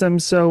system.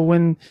 So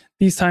when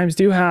these times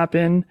do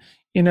happen,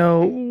 we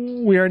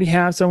already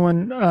have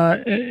someone,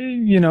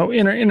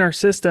 in our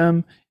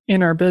system,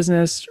 in our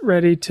business,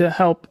 ready to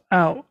help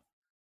out.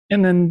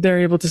 And then they're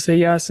able to say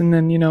yes. And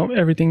then,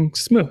 everything's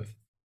smooth.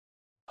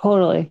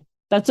 Totally.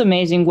 That's an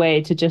amazing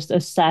way to just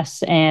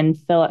assess and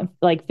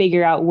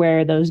figure out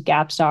where those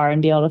gaps are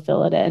and be able to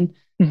fill it in.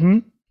 Mm-hmm.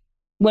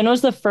 When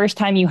was the first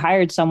time you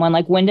hired someone?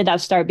 Like, when did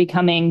that start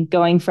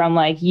going from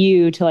like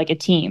you to like a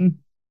team?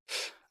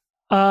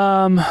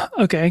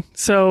 Okay.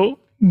 So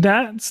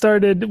that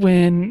started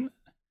when,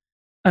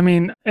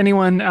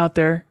 anyone out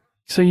there.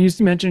 So you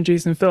mentioned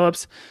Jason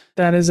Phillips.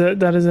 That is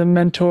a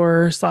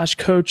mentor /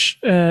 coach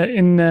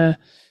in the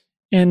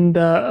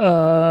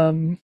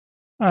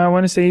I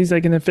want to say he's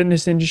like in the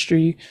fitness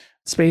industry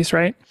space,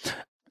 right?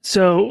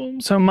 So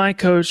my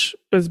coach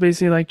was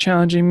basically like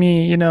challenging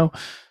me,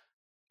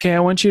 okay, I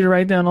want you to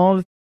write down all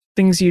the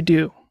things you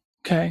do.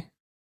 Okay.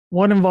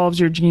 What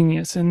involves your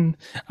genius? And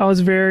I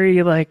was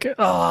very like,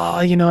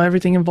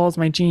 everything involves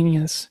my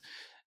genius.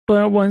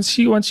 But once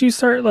you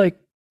start like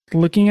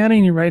looking at it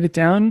and you write it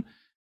down,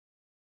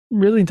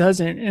 really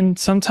doesn't. And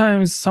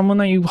sometimes someone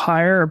that you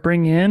hire or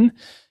bring in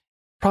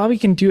probably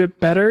can do it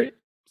better.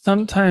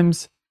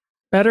 Sometimes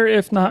better,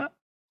 if not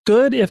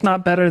good, if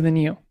not better than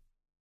you.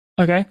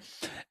 Okay.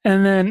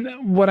 And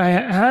then what I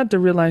had to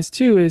realize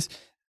too is,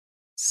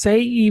 say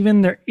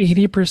even they're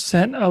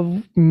 80%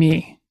 of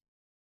me,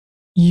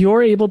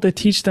 you're able to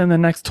teach them the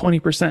next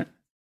 20%.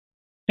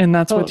 And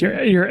that's with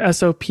your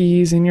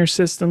SOPs and your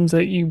systems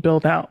that you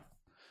build out.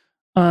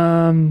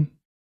 And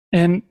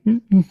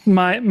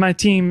my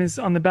team is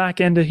on the back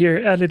end of here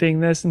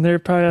editing this, and they're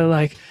probably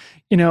like,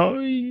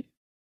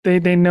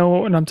 they know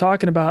what I'm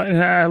talking about,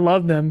 and I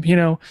love them,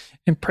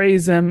 and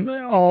praise them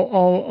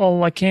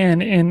all I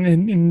can,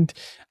 and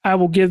I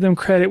will give them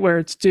credit where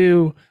it's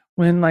due.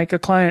 When like a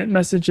client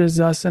messages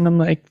us and I'm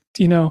like,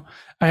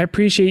 I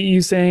appreciate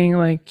you saying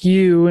like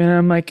you, and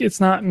I'm like, it's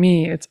not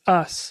me, it's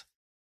us.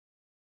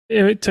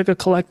 it took a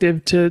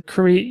collective to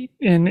create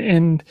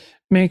and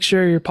make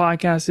sure your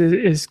podcast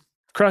is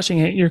crushing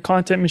it. Your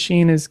content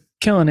machine is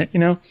killing it,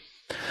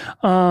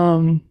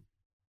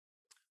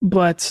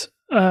 But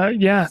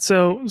yeah,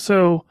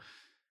 so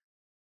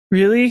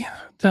really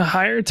to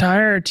hire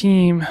a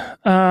team,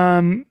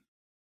 I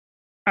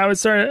would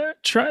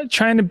start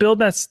trying to build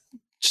that.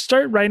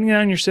 Start writing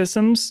down your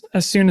systems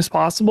as soon as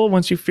possible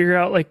once you figure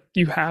out like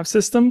you have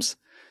systems.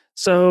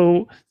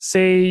 So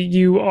say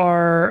you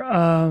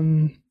are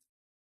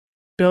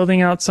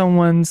building out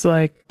someone's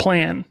like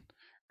plan,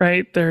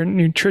 right? Their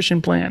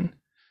nutrition plan.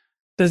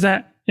 Does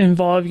that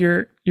involve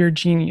your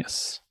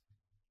Genius?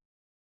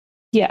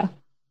 Yeah.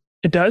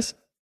 It does?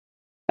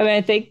 I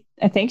mean,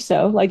 I think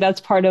so. Like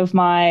that's part of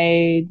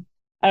my,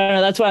 I don't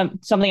know, that's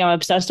something I'm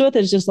obsessed with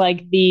is just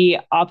like the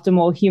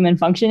optimal human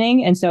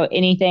functioning. And so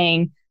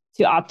anything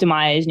to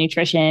optimize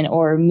nutrition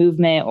or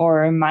movement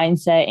or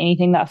mindset,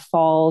 anything that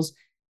falls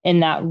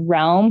in that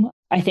realm,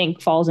 I think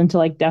falls into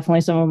like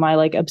definitely some of my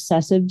like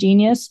obsessive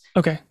genius.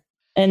 Okay.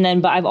 And then,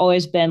 but I've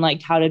always been like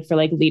touted for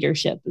like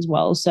leadership as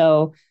well.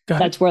 So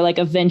that's where like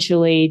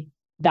eventually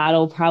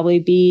that'll probably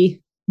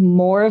be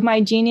more of my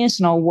genius,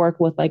 and I'll work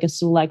with like a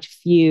select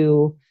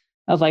few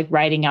of like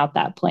writing out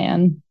that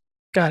plan.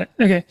 Got it.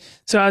 Okay.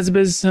 So as a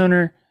business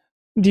owner,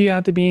 do you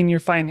have to be in your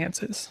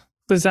finances?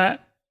 Does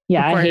that?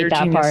 Yeah, I hate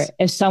that part.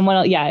 If someone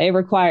else, yeah, it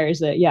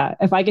requires it. Yeah.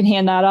 If I can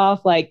hand that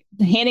off, like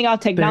handing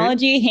off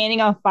technology, handing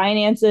off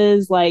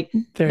finances, like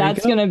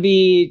that's going to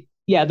be,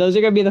 yeah, those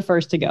are going to be the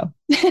first to go.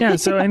 Yeah.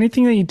 So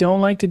anything that you don't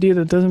like to do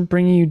that doesn't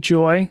bring you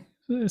joy,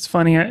 it's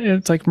funny.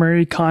 It's like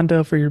Marie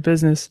Kondo for your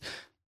business.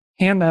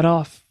 Hand that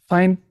off.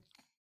 Find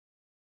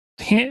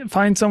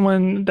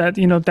someone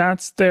that,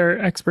 that's their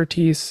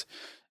expertise,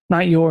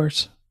 not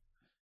yours.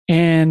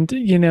 And,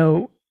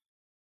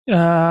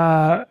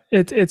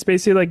 it's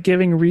basically like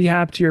giving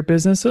rehab to your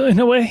business in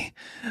a way,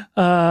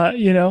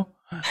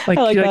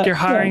 like you're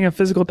hiring a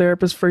physical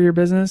therapist for your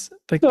business.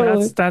 Like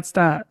totally. That's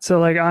that. So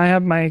like I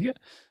have my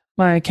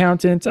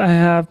accountant, I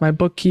have my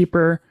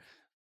bookkeeper,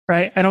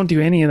 right? I don't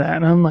do any of that.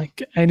 And I'm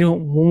like, I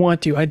don't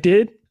want to. I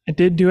did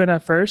do it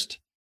at first,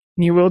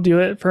 and you will do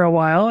it for a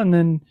while. And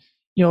then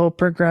you'll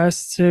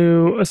progress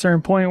to a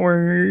certain point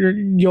where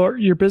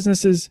your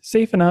business is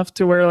safe enough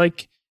to where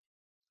like,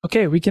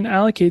 okay, we can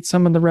allocate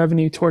some of the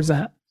revenue towards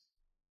that.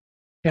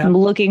 Yeah. I'm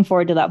looking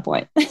forward to that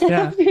point.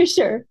 Yeah. For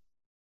sure.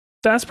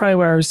 That's probably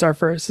where I would start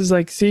first, is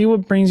like, see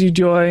what brings you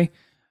joy,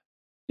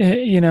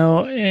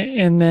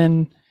 and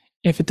then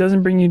if it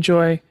doesn't bring you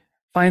joy,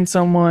 find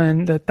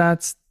someone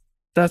that's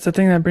the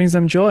thing that brings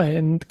them joy.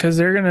 And because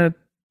they're going to,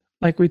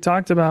 like we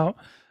talked about,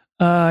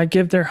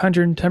 give their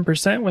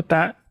 110% with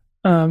that,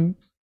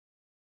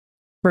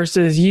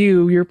 versus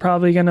you're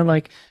probably going to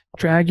like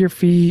drag your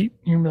feet.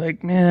 You're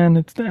like, man,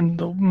 it's the end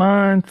of the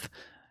month.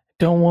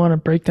 Don't want to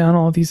break down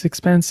all these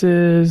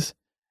expenses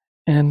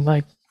and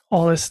like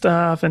all this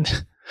stuff.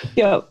 And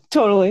yeah,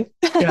 totally.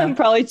 Yeah. I'm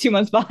probably 2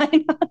 months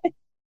behind.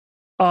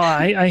 Oh,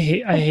 I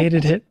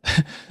hated it.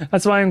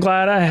 That's why I'm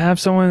glad I have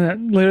someone that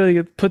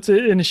literally puts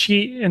it in a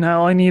sheet, and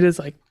all I need is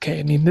like, okay,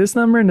 I need this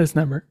number and this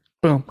number.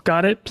 Boom,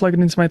 got it. Plug it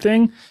into my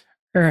thing.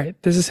 All right,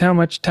 this is how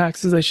much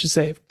taxes I should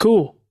save.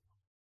 Cool.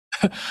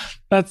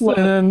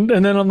 And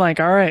then I'm like,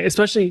 all right.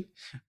 Especially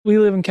we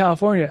live in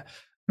California,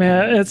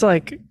 man. It's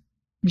like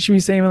you should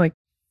be saving like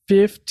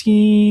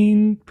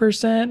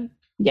 15%,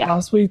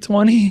 possibly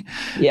 20.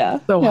 Yeah,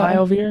 so high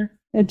over here.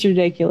 It's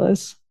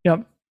ridiculous.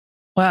 Yep.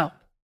 Wow.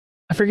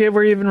 I forget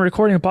we're even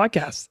recording a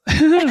podcast.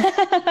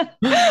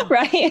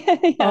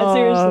 Right? Yeah,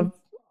 seriously.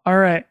 All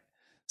right.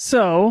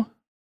 So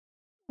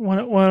one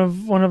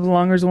of the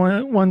longest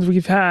ones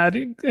we've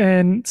had,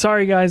 and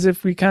sorry guys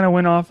if we kind of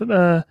went off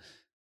the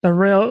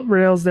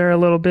rails there a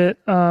little bit.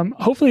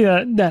 Hopefully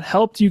that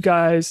helped you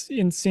guys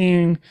in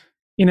seeing,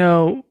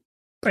 I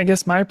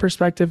guess my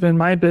perspective in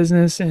my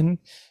business and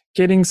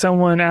getting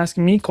someone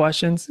asking me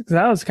questions, because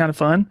that was kind of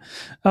fun.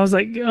 I was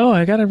like, oh,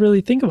 I got to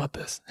really think about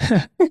this.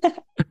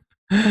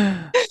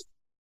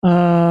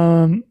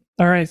 All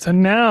right, so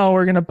now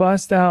we're gonna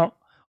bust out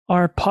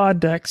our pod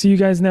deck. So you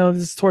guys know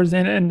this is towards the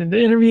end of the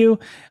interview.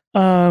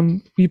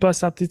 We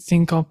bust out this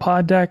thing called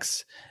pod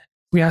decks.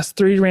 We ask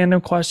 3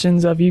 random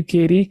questions of you,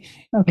 Katie,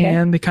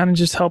 and they kind of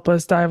just help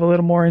us dive a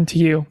little more into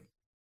you.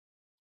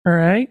 All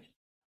right,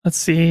 let's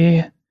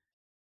see.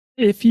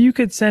 If you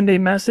could send a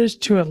message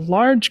to a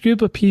large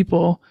group of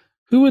people,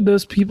 who would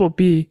those people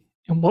be,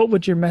 and what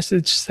would your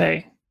message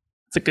say?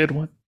 It's a good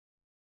one.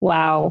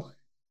 Wow.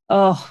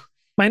 Oh,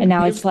 and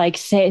now it's like,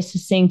 say it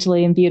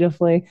succinctly and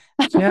beautifully.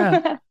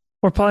 Yeah.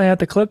 We'll probably have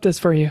to clip this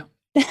for you.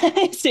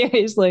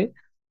 Seriously.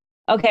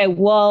 Okay.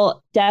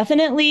 Well,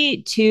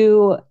 definitely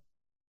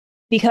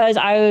because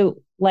I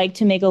like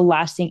to make a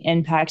lasting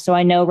impact. So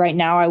I know right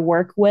now I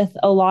work with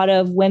a lot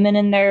of women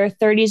in their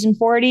 30s and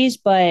 40s,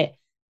 but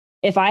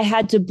if I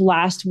had to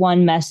blast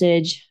one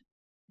message,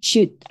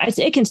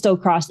 it can still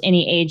cross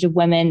any age of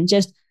women.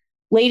 Just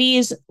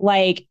ladies,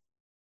 like,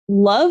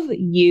 love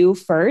you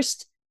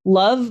first.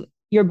 Love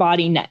your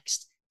body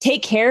next.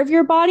 Take care of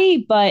your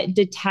body, but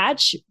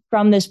detach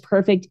from this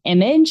perfect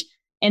image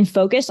and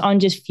focus on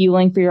just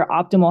fueling for your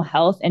optimal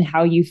health and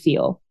how you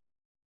feel.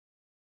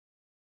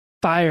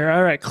 Fire.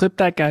 All right. Clip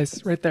that,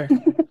 guys, right there.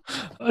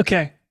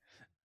 Okay.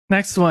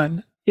 Next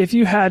one. If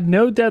you had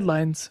no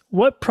deadlines,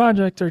 what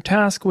project or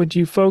task would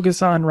you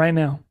focus on right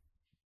now?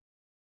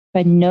 If I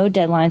had no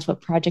deadlines,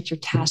 what project or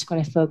task would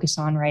I focus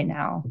on right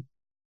now?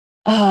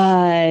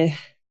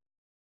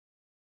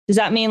 Does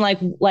that mean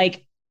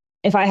like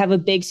if I have a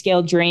big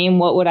scale dream,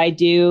 what would I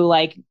do?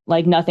 Like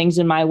nothing's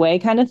in my way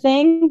kind of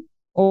thing?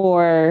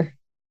 Or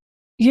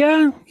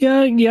Yeah.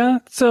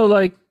 So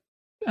like,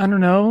 I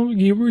don't know,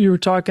 you were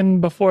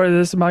talking before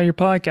this about your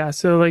podcast.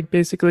 So like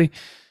basically,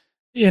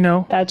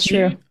 that's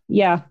true.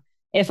 Yeah.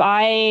 If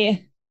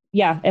I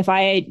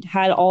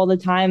had all the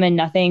time and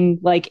nothing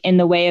like in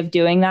the way of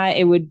doing that,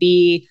 it would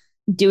be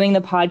doing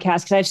the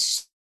podcast, because I have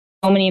so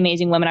many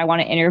amazing women I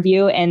want to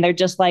interview, and they're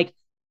just like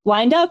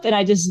lined up, and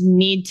I just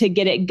need to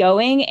get it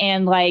going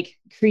and like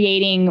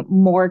creating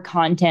more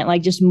content,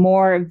 like just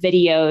more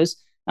videos.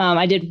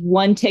 I did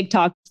one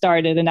TikTok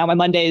started, and now my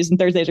Mondays and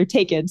Thursdays are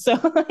taken. So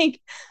the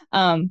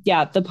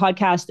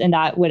podcast and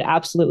that would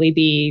absolutely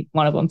be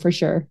one of them for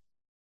sure.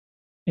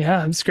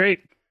 Yeah, that's great.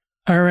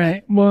 All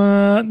right.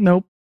 Well,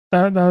 nope.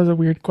 That was a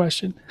weird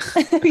question.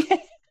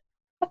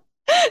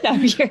 No,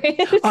 I'm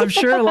curious. I'm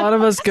sure a lot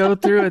of us go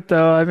through it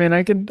though. I mean,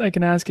 I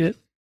can ask it.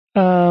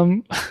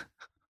 Cause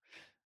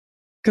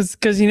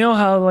you know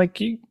how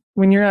like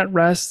when you're at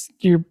rest,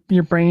 your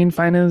brain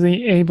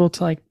finally able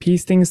to like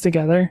piece things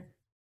together.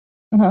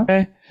 Uh-huh.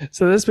 Okay.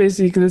 So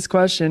this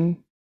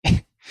question,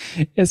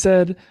 it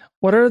said,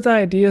 what are the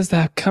ideas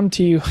that come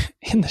to you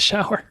in the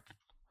shower?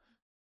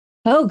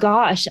 Oh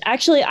gosh.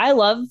 Actually, I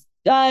love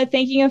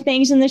thinking of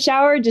things in the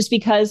shower, just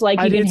because like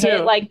you can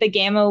hit like the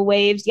gamma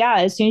waves. Yeah.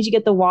 As soon as you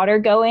get the water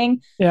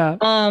going. Yeah.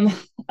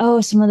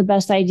 Some of the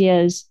best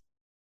ideas.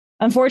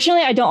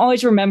 Unfortunately, I don't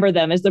always remember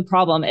them is the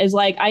problem. Is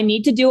like, I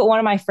need to do what one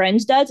of my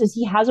friends does, is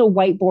he has a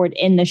whiteboard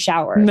in the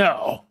shower.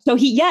 No. So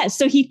he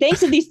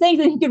thinks of these things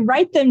and he can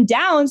write them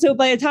down. So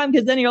by the time,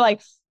 because then you're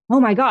like,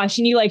 oh my gosh,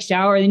 and you like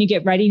shower, and then you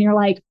get ready and you're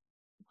like,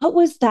 what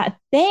was that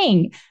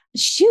thing?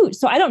 Shoot.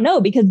 So I don't know,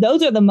 because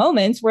those are the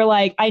moments where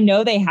like, I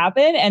know they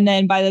happen. And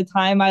then by the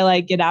time I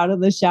like get out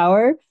of the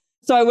shower,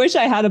 so I wish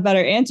I had a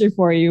better answer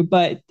for you,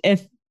 but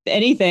if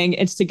anything,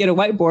 it's to get a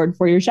whiteboard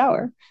for your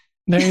shower.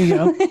 There you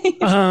go.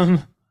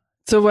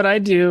 So what I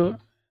do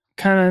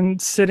kind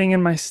of sitting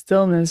in my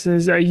stillness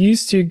is I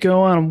used to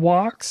go on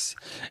walks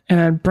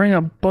and I'd bring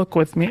a book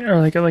with me, or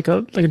like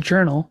a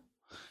journal.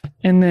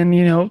 And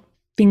then,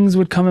 things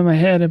would come in my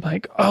head. I'd be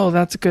like, oh,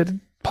 that's a good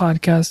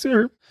podcast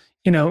or,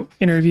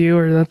 interview,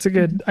 or that's a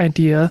good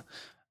idea.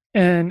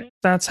 And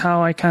that's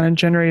how I kind of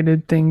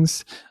generated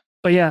things.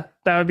 But yeah,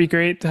 that would be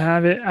great to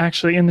have it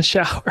actually in the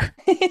shower.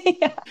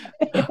 Yeah.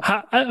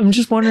 I'm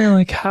just wondering,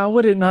 like, how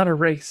would it not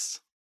erase?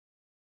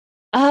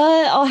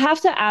 I'll have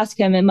to ask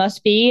him. It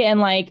must be in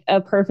like a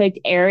perfect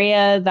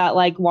area that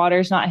like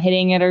water's not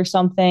hitting it or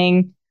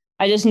something.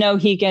 I just know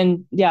he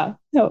can. Yeah.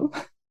 No.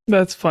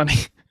 That's funny.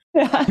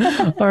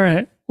 Yeah. All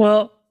right.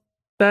 Well,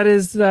 that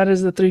is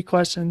the 3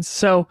 questions.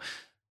 So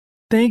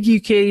thank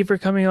you, Katie, for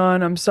coming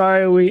on. I'm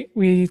sorry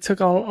we took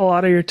a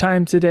lot of your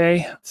time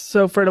today.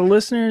 So for the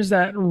listeners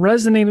that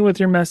resonated with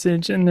your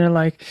message and they're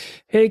like,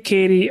 hey,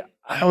 Katie,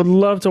 I would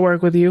love to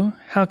work with you,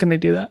 how can they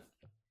do that?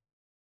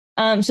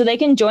 So they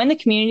can join the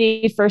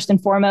community first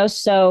and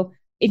foremost. So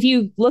if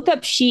you look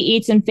up She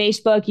Eats in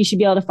Facebook, you should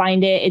be able to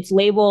find it. It's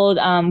labeled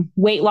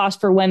weight loss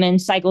for women,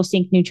 cycle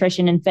sync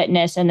nutrition and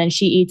fitness, and then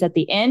She Eats at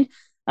the end,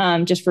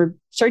 just for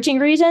searching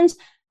reasons.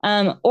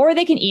 Or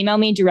they can email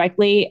me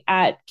directly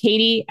at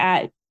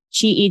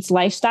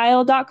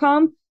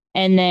katie@sheeatslifestyle.com.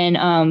 And then,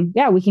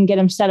 we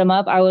can set them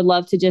up. I would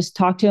love to just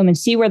talk to them and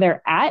see where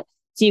they're at,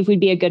 see if we'd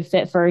be a good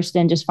fit first,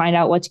 and just find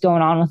out what's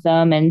going on with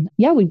them. And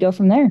we'd go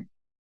from there.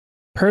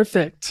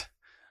 Perfect.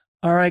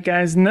 All right,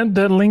 guys. And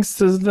the links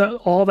to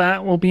all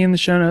that will be in the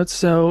show notes.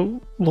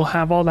 So we'll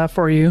have all that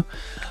for you.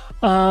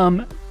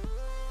 But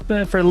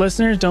for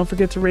listeners, don't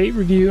forget to rate,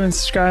 review, and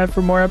subscribe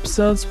for more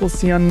episodes. We'll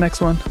see you on the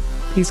next one.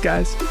 Peace,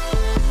 guys.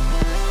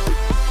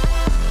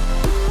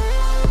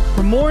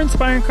 For more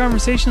inspiring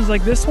conversations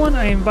like this one,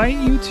 I invite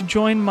you to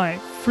join my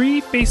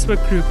free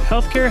Facebook group,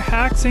 Healthcare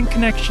Hacks and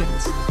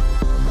Connections.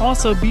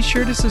 Also, be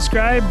sure to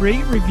subscribe,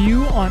 rate,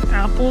 review on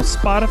Apple,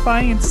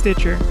 Spotify, and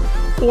Stitcher,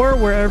 or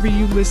wherever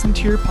you listen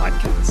to your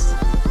podcasts.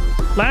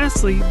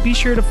 Lastly, be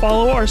sure to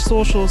follow our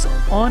socials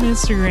on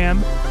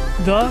Instagram,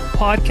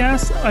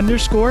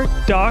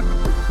 @thepodcast_doc,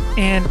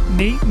 and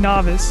Nate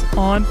Novice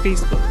on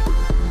Facebook.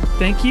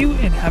 Thank you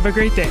and have a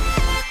great day.